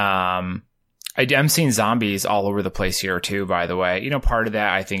 I'm seeing zombies all over the place here too, by the way. Part of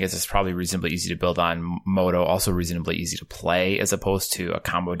that I think is it's probably reasonably easy to build on Moto, also reasonably easy to play as opposed to a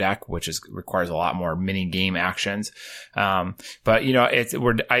combo deck, which requires a lot more mini game actions. But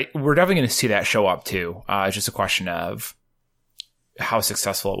we're definitely going to see that show up too. It's just a question of how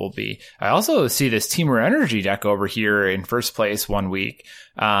successful it will be. I also see this Temur Energy deck over here in first place one week.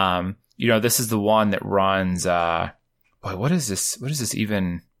 This is the one that runs, what is this? What is this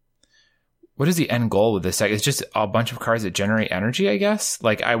even? What is the end goal with this deck? It's just a bunch of cards that generate energy, I guess.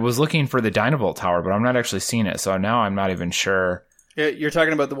 Like, I was looking for the Dynavolt Tower, but I'm not actually seeing it. So now I'm not even sure. You're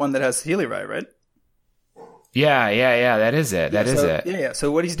talking about the one that has Helirai, right? Yeah. That is it. That is it. Yeah.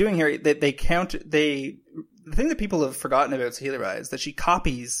 So what he's doing here, the thing that people have forgotten about Helirai is that she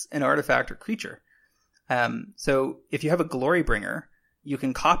copies an artifact or creature. So if you have a Glorybringer, you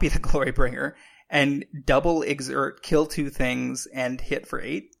can copy the Glorybringer and double exert, kill 2 things, and hit for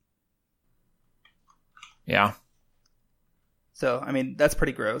 8. Yeah. So, I mean, that's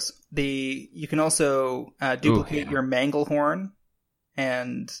pretty gross. You can also duplicate your Manglehorn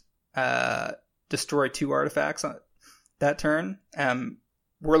and destroy 2 artifacts on that turn.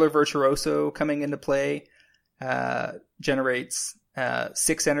 Whirler Virtuoso coming into play generates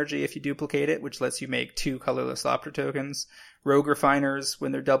 6 energy if you duplicate it, which lets you make 2 colorless Opera tokens. Rogue Refiners,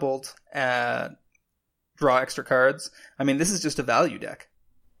 when they're doubled, draw extra cards. I mean, this is just a value deck.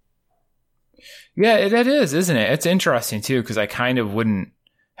 Yeah, it is, isn't it? It's interesting, too, because I kind of wouldn't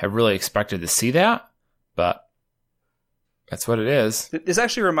have really expected to see that, but that's what it is. This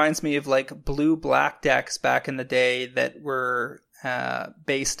actually reminds me of like blue-black decks back in the day that were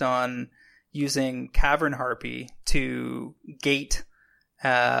based on using Cavern Harpy to gate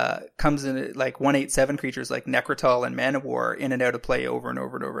comes in like 1/8/7 creatures like Necrotal and Manowar in and out of play over and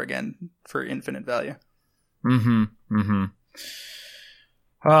over and over again for infinite value.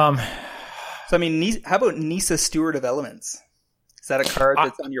 So, I mean, how about Nissa, Steward of Elements? Is that a card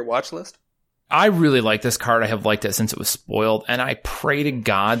that's on your watch list? I really like this card. I have liked it since it was spoiled, and I pray to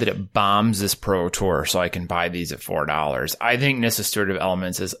God that it bombs this Pro Tour so I can buy these at $4. I think Nissa, Steward of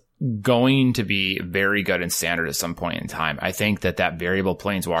Elements is going to be very good in Standard at some point in time. I think that variable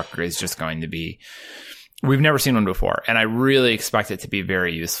Planeswalker is just going to be... We've never seen one before, and I really expect it to be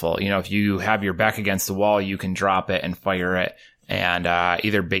very useful. If you have your back against the wall, you can drop it and fire it, and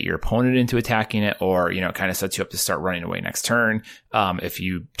either bait your opponent into attacking it, or it kind of sets you up to start running away next turn. If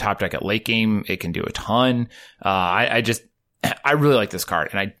you top deck at late game, it can do a ton. I really like this card,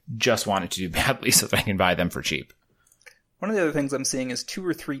 and I just want it to do badly so that I can buy them for cheap. One of the other things I'm seeing is 2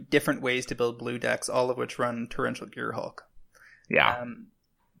 or 3 different ways to build blue decks, all of which run Torrential Gearhulk. Yeah.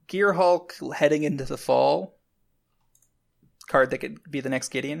 Gearhulk heading into the fall, card that could be the next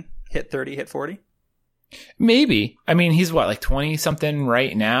Gideon, hit 30, hit 40. Maybe. I mean, he's like 20 something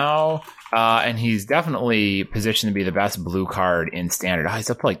right now. And he's definitely positioned to be the best blue card in Standard. He's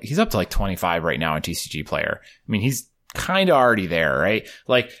up to like 25 right now in TCG Player. I mean, he's kind of already there, right?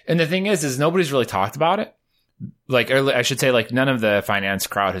 Like, and the thing is nobody's really talked about it. Like, I should say, like, none of the finance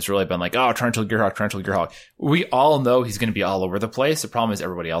crowd has really been like, oh, Torrential Gearhulk. We all know he's going to be all over the place. The problem is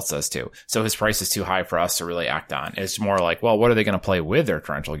everybody else does too. So his price is too high for us to really act on. It's more like, well, what are they going to play with their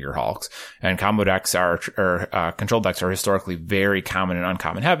Torrential Gearhulks? And combo decks control decks are historically very common and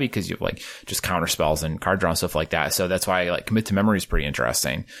uncommon heavy because you have like just counter spells and card draw and stuff like that. So that's why like Commit to Memory is pretty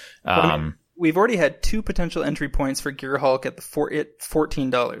interesting. We've already had 2 potential entry points for Gearhulk at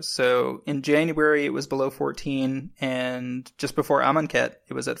 $14. So in January, it was below 14, and just before Amonkhet,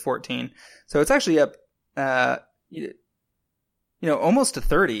 it was at 14. So it's actually up, almost to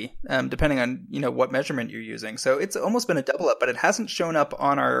 30, depending on, what measurement you're using. So it's almost been a double up, but it hasn't shown up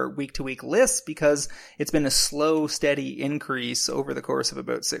on our week-to-week list because it's been a slow, steady increase over the course of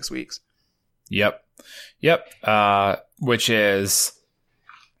about 6 weeks. Yep. Which is,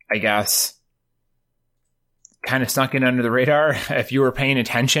 I guess, kind of snuck in under the radar. If you were paying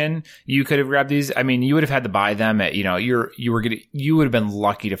attention, you could have grabbed these. I mean, you would have had to buy them at, you would have been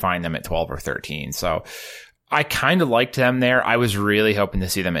lucky to find them at 12 or 13. So I kind of liked them there. I was really hoping to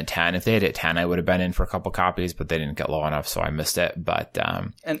see them at 10. If they had at 10, I would have been in for a couple copies, but they didn't get low enough, so I missed it. But,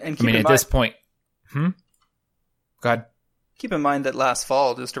 this point, go ahead. Keep in mind that last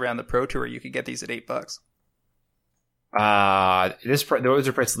fall, just around the Pro Tour, you could get these at $8. Those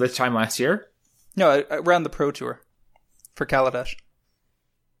are priced this time last year? No, around the Pro Tour for Kaladesh.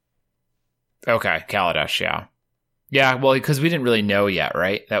 Okay, Kaladesh, yeah. Yeah, well, because we didn't really know yet,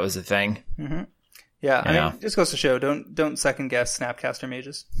 right? That was the thing. Mm-hmm. Yeah, I mean, it just goes to show, don't second guess Snapcaster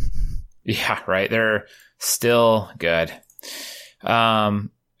mages. Yeah, right. They're still good. Are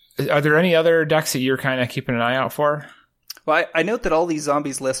there any other decks that you're kind of keeping an eye out for? Well, I note that all these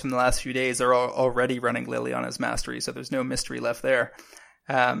zombies lists from the last few days are already running Liliana's Mastery, so there's no mystery left there.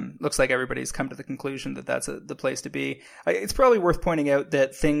 Looks like everybody's come to the conclusion that that's the place to be. It's probably worth pointing out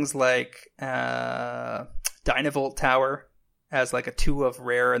that things like Dynavolt Tower as like a 2 of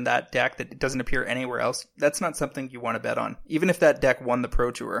rare in that deck that doesn't appear anywhere else, that's not something you want to bet on. Even if that deck won the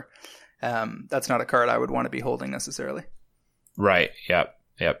Pro Tour, that's not a card I would want to be holding necessarily. Right, yep,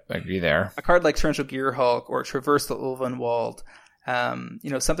 I agree there. A card like Torrential Gearhulk or Traverse the Ulvenwald,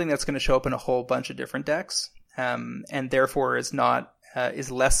 something that's going to show up in a whole bunch of different decks, and therefore is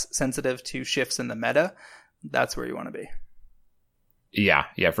less sensitive to shifts in the meta, that's where you want to be.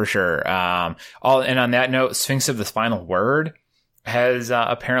 Yeah, for sure. And on that note, Sphinx of the Final Word has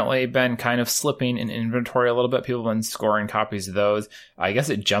apparently been kind of slipping in inventory a little bit. People have been scoring copies of those. I guess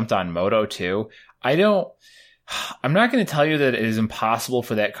it jumped on Moto too. I'm not going to tell you that it is impossible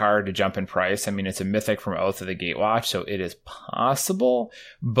for that card to jump in price. I mean, it's a mythic from Oath of the Gatewatch, so it is possible,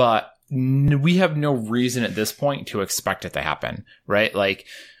 but we have no reason at this point to expect it to happen, right? Like,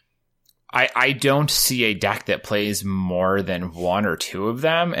 I don't see a deck that plays more than 1 or 2 of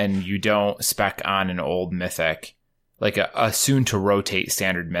them, and you don't spec on an old mythic, like a soon to rotate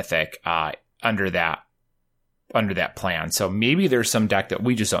standard mythic, under that plan. So maybe there's some deck that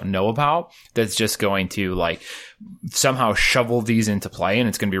we just don't know about that's just going to like somehow shovel these into play, and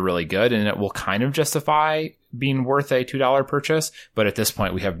it's going to be really good, and it will kind of justify being worth a $2 purchase. But at this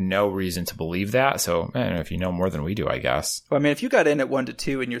point, we have no reason to believe that. So if you know more than we do, I guess. Well, I mean, if you got in at 1 to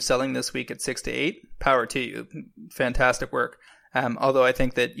 2 and you're selling this week at 6 to 8, power to you. Fantastic work. Although I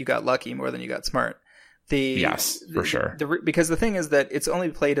think that you got lucky more than you got smart. Yes, for sure. Because the thing is that it's only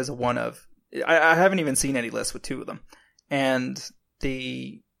played as a 1 of. I haven't even seen any lists with 2 of them. And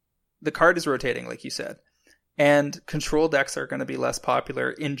the card is rotating, like you said. And control decks are going to be less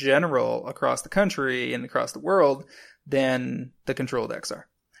popular in general across the country and across the world than the control decks are.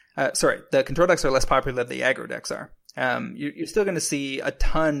 The control decks are less popular than the aggro decks are. You're still going to see a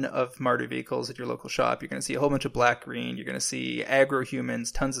ton of Mardu vehicles at your local shop. You're going to see a whole bunch of black-green. You're going to see aggro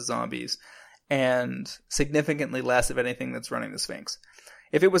humans, tons of zombies, and significantly less of anything that's running the Sphinx.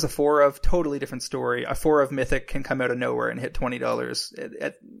 If it was a 4 of, totally different story. A 4 of Mythic can come out of nowhere and hit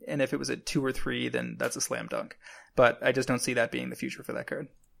 $20. And if it was a 2 or 3, then that's a slam dunk. But I just don't see that being the future for that card.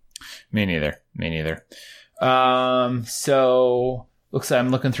 Me neither. So looks like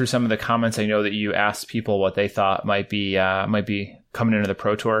I'm looking through some of the comments. I know that you asked people what they thought might be coming into the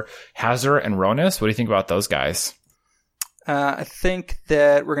Pro Tour. Hazoret and Ronus, what do you think about those guys? I think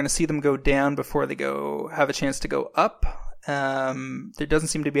that we're going to see them go down before they have a chance to go up. There doesn't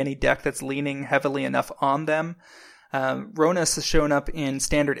seem to be any deck that's leaning heavily enough on them. Ronus has shown up in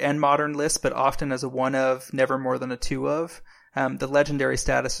standard and modern lists, but often as a 1 of, never more than a 2 of. The legendary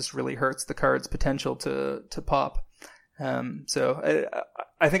status just really hurts the card's potential to pop. So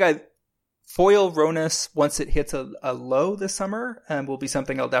I think I foil Ronus once it hits a low this summer, will be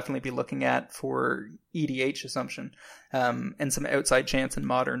something I'll definitely be looking at for EDH assumption, and some outside chance in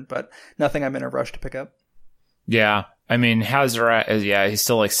modern, but nothing I'm in a rush to pick up. Yeah. I mean, Hazoret is, he's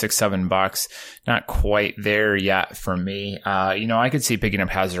still like $6-7. Not quite there yet for me. I could see picking up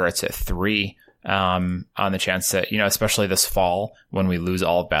Hazorets at 3, on the chance that, especially this fall when we lose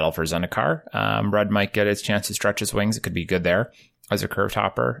all of Battle for Zendikar, Red might get its chance to stretch his wings. It could be good there as a curve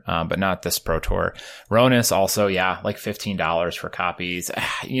topper, but not this Pro Tour. Ronus also, like $15 for copies.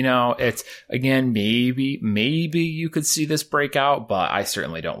 It's, again, maybe you could see this breakout, but I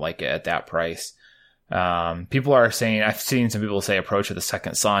certainly don't like it at that price. People are saying, I've seen some people say Approach of the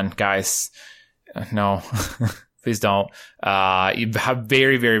Second Sun. Guys, no, please don't. You have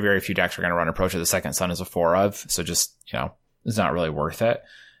very, very, very few decks are going to run Approach of the Second Sun as a 4 of. So just, it's not really worth it.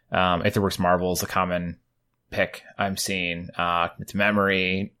 Aetherworks Marvel is a common pick I'm seeing. It's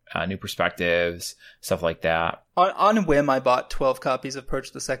Memory, New Perspectives, stuff like that. On a whim, I bought 12 copies of Approach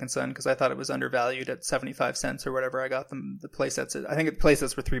of the Second Sun because I thought it was undervalued at 75 cents or whatever. I got them, the playsets. I think the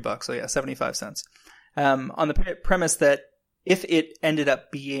playsets were $3. So 75 cents. On the premise that if it ended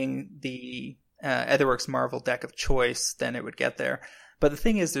up being the Aetherworks Marvel deck of choice, then it would get there. But the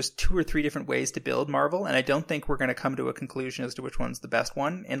thing is, there's 2 or 3 different ways to build Marvel, and I don't think we're going to come to a conclusion as to which one's the best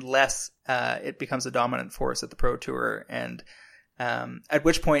one unless it becomes a dominant force at the Pro Tour, and at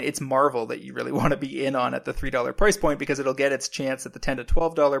which point it's Marvel that you really want to be in on at the $3 price point, because it'll get its chance at the $10 to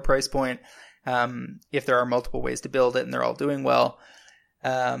 $12 price point if there are multiple ways to build it and they're all doing well.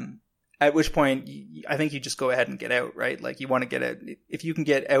 At which point, I think you just go ahead and get out, right? Like, you want to get out. If you can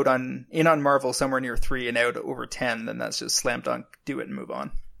get in on Marvel somewhere near 3 and out over 10, then that's just slam dunk. Do it and move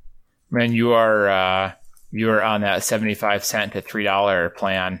on. Man, you are on that 75 cent to $3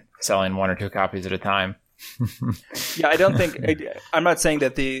 plan, selling 1 or 2 copies at a time. Yeah, I don't think I'm not saying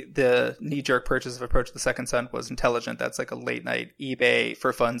that the knee-jerk purchase of Approach the Second Sun was intelligent. That's like a late night eBay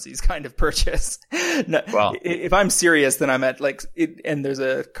for funsies kind of purchase. No, well, if I'm serious, then I'm at like and there's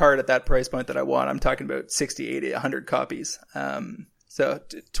a card at that price point that I want. I'm talking about 60, 80, 100 copies. So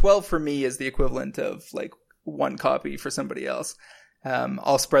 12 for me is the equivalent of like one copy for somebody else.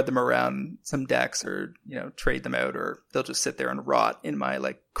 I'll spread them around some decks or, trade them out, or they'll just sit there and rot in my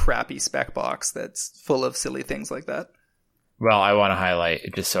like crappy spec box that's full of silly things like that. Well, I want to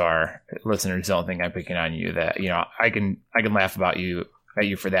highlight, just so our listeners don't think I'm picking on you, that, I can laugh at you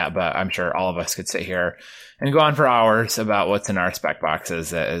for that, but I'm sure all of us could sit here and go on for hours about what's in our spec boxes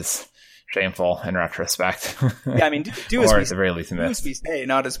that is shameful in retrospect. Yeah, I mean, do as or we, at the very least, do as we say,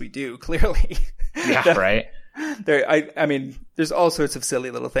 not as we do, clearly. Yeah, right. I mean, there's all sorts of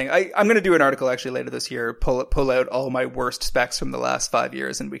silly little things. I'm going to do an article actually later this year, pull out all my worst specs from the last 5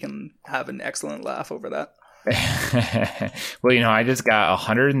 years, and we can have an excellent laugh over that. Well, I just got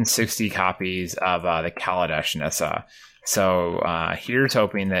 160 copies of the Kaladesh Nissa. So here's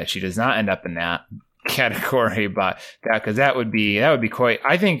hoping that she does not end up in that category, but because that would be quite.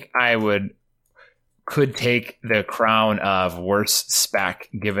 I think I could take the crown of worst spec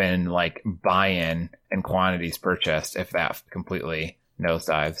given like buy-in and quantities purchased if that completely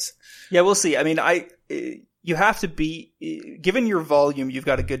nosedives. Yeah, we'll see. I mean, you have to be, given your volume, you've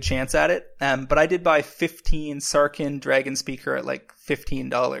got a good chance at it. But I did buy 15 Sarkin Dragon Speaker at like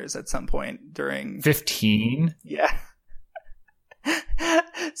 $15 at some point during 15. Yeah.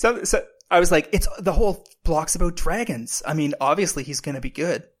 So I was like, it's the whole block's about dragons. I mean, obviously he's going to be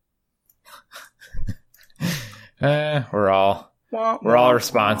good. We're all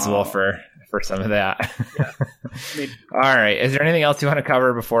responsible for some of that. Yeah. I mean, all right. Is there anything else you want to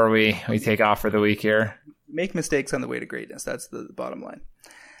cover before we take off for the week here? Make mistakes on the way to greatness. That's the bottom line.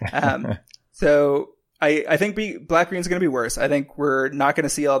 So I think Black Green's going to be worse. I think we're not going to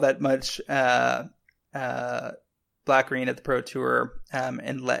see all that much Black Green at the Pro Tour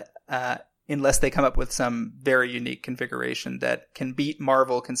unless they come up with some very unique configuration that can beat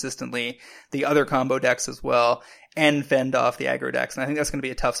Marvel consistently, the other combo decks as well, and fend off the aggro decks. And I think that's going to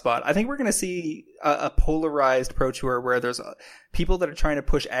be a tough spot. I think we're going to see a polarized Pro Tour where there's people that are trying to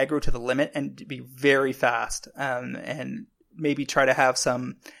push aggro to the limit and be very fast, and maybe try to have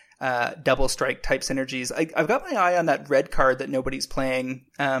some double strike type synergies. I've got my eye on that red card that nobody's playing,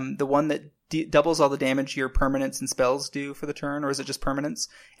 the one that doubles all the damage your permanents and spells do for the turn, or is it just permanents?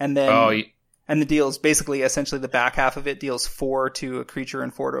 And then and the deals basically essentially the back half of it deals 4 to a creature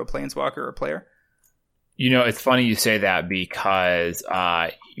and 4 to a planeswalker or player. It's funny you say that because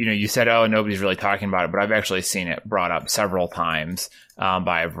you said, oh, nobody's really talking about it, but I've actually seen it brought up several times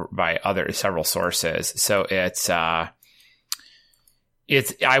by several sources. So it's I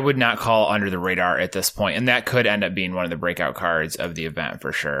would not call under the radar at this point, and that could end up being one of the breakout cards of the event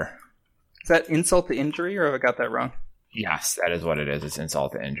for sure. Is that insult to injury, or have I got that wrong? Yes, that is what it is. It's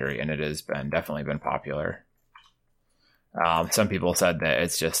insult to injury, and it has definitely been popular. Some people said that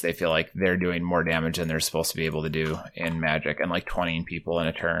it's just they feel like they're doing more damage than they're supposed to be able to do in Magic, and like 20 people in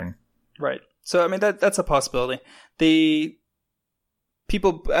a turn. Right. So I mean that's a possibility. The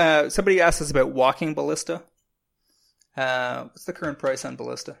people, somebody asked us about Walking Ballista. What's the current price on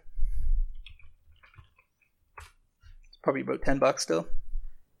Ballista? It's probably about $10 still.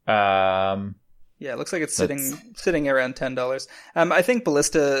 Yeah, it looks like it's sitting around $10. I think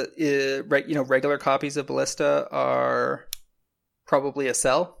Ballista, regular copies of Ballista are probably a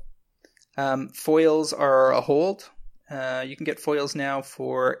sell. Foils are a hold. You can get foils now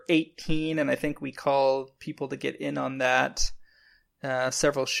for $18, and I think we called people to get in on that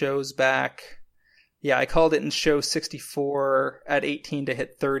several shows back. Yeah, I called it in show 64 at 18 to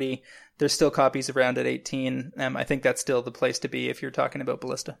hit 30. There's still copies around at 18. I think that's still the place to be if you're talking about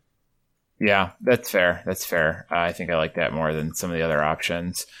Ballista. Yeah, that's fair. I think I like that more than some of the other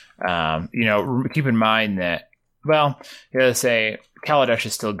options. Keep in mind that, well, you gotta say Kaladesh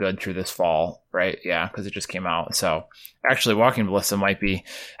is still good through this fall, right? Yeah, because it just came out. So actually, Walking Ballista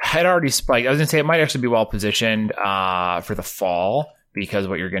had already spiked. I was gonna say it might actually be well positioned for the fall, because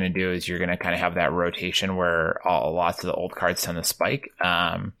what you're gonna do is you're gonna kind of have that rotation where lots of the old cards tend to spike.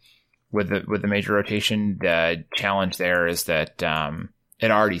 With the major rotation, the challenge there is that it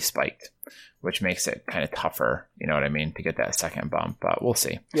already spiked, which makes it kind of tougher, you know what I mean, to get that second bump, but we'll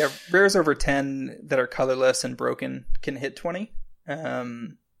see. Yeah, rares over 10 that are colorless and broken can hit 20, but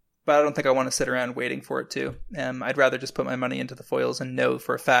I don't think I want to sit around waiting for it to. I'd rather just put my money into the foils and know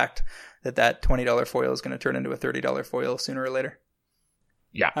for a fact that $20 foil is going to turn into a $30 foil sooner or later.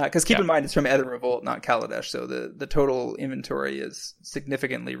 Yeah. Because keep in mind, it's from Aether Revolt, not Kaladesh, so the total inventory is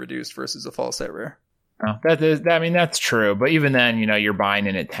significantly reduced versus a fall set rare. Oh, that's true. But even then, you're buying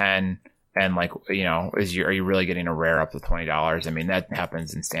in at 10 and are you really getting a rare up to $20? I mean, that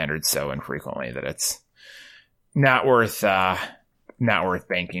happens in standards so infrequently that it's not worth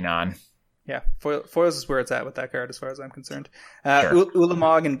banking on. Yeah, foils is where it's at with that card as far as I'm concerned. Sure.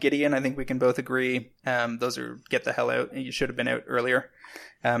 Ulamog and Gideon, I think we can both agree. Those are get the hell out. You should have been out earlier.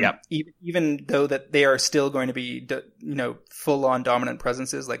 Yep. Even though that they are still going to be, full-on dominant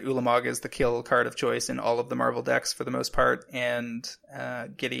presences, like Ulamog is the kill card of choice in all of the Marvel decks for the most part, and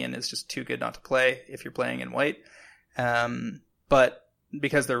Gideon is just too good not to play if you're playing in white. But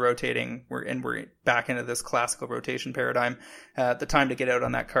because they're rotating, we're back into this classical rotation paradigm. The time to get out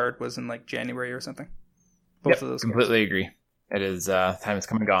on that card was in like January or something. Both of those completely cards. Agree. It is time is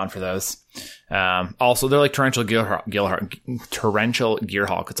come and gone for those. Also, they're like torrential Gearhulk.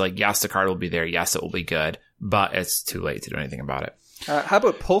 It's like, yes, the card will be there. Yes, it will be good, but it's too late to do anything about it. How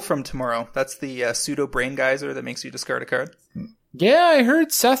about Pull From Tomorrow? That's the pseudo brain geyser that makes you discard a card. Yeah, I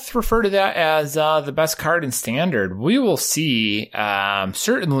heard Seth refer to that as the best card in Standard. We will see.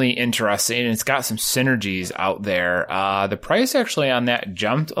 Certainly interesting. It's got some synergies out there. The price actually on that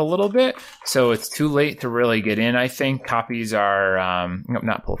jumped a little bit, so it's too late to really get in. I think copies are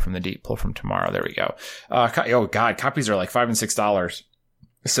not Pull From the Deep, Pull From Tomorrow. There we go. Copies are like $5 and $6.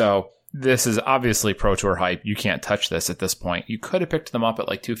 So this is obviously Pro Tour hype. You can't touch this at this point. You could have picked them up at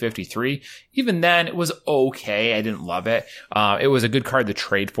like $253. Even then, it was okay. I didn't love it. It was a good card to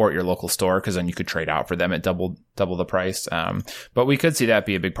trade for at your local store because then you could trade out for them at double the price. But we could see that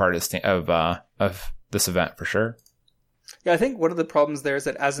be a big part of this event for sure. Yeah, I think one of the problems there is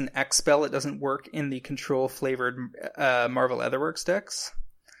that as an X spell, it doesn't work in the control flavored Marvel Etherworks decks.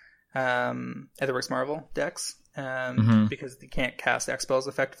 Etherworks Marvel decks. Because they can't cast X spells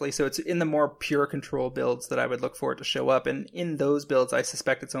effectively. So it's in the more pure control builds that I would look for it to show up. And in those builds, I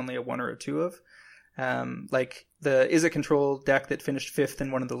suspect it's only a 1 or a 2 of. Like the Is It Control deck that finished 5th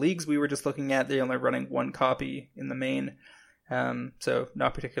in one of the leagues we were just looking at, they're only running 1 copy in the main. So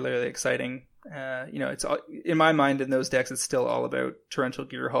not particularly exciting. It's in my mind in those decks, it's still all about Torrential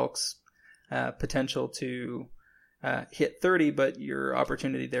Gearhulk's potential to hit 30, but your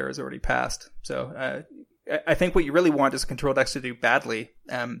opportunity there is already passed. So I think what you really want is control decks to do badly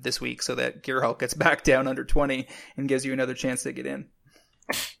this week so that Gearhulk gets back down under 20 and gives you another chance to get in.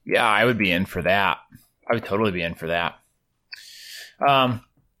 Yeah, I would be in for that. I would totally be in for that.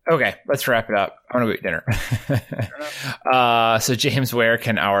 Okay, let's wrap it up. I want to go eat dinner. So James, where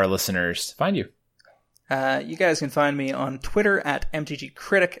can our listeners find you? You guys can find me on Twitter at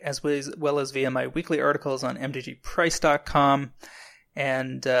MTGCritic, as well as via my weekly articles on MTGprice.com.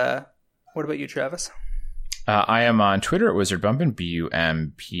 And what about you, Travis? I am on Twitter at WizardBumpin,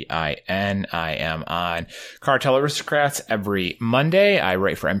 BUMPIN. I am on Cartel Aristocrats every Monday. I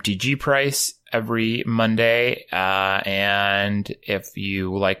write for MTG Price every Monday. And if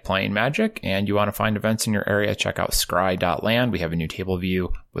you like playing Magic and you want to find events in your area, check out Scry.land. We have a new table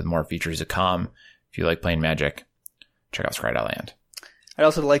view with more features to come. If you like playing Magic, check out Scry.land. I'd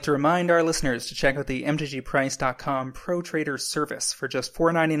also like to remind our listeners to check out the MTGPrice.com Pro Trader service. For just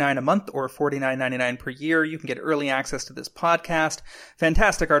 $4.99 a month or $49.99 per year, you can get early access to this podcast,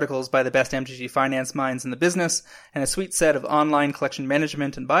 fantastic articles by the best MTG finance minds in the business, and a sweet set of online collection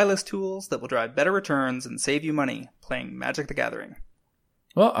management and buy list tools that will drive better returns and save you money playing Magic the Gathering.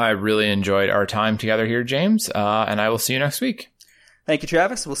 Well, I really enjoyed our time together here, James, and I will see you next week. Thank you,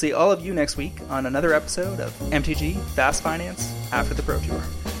 Travis. We'll see all of you next week on another episode of MTG Fast Finance after the Pro Tour.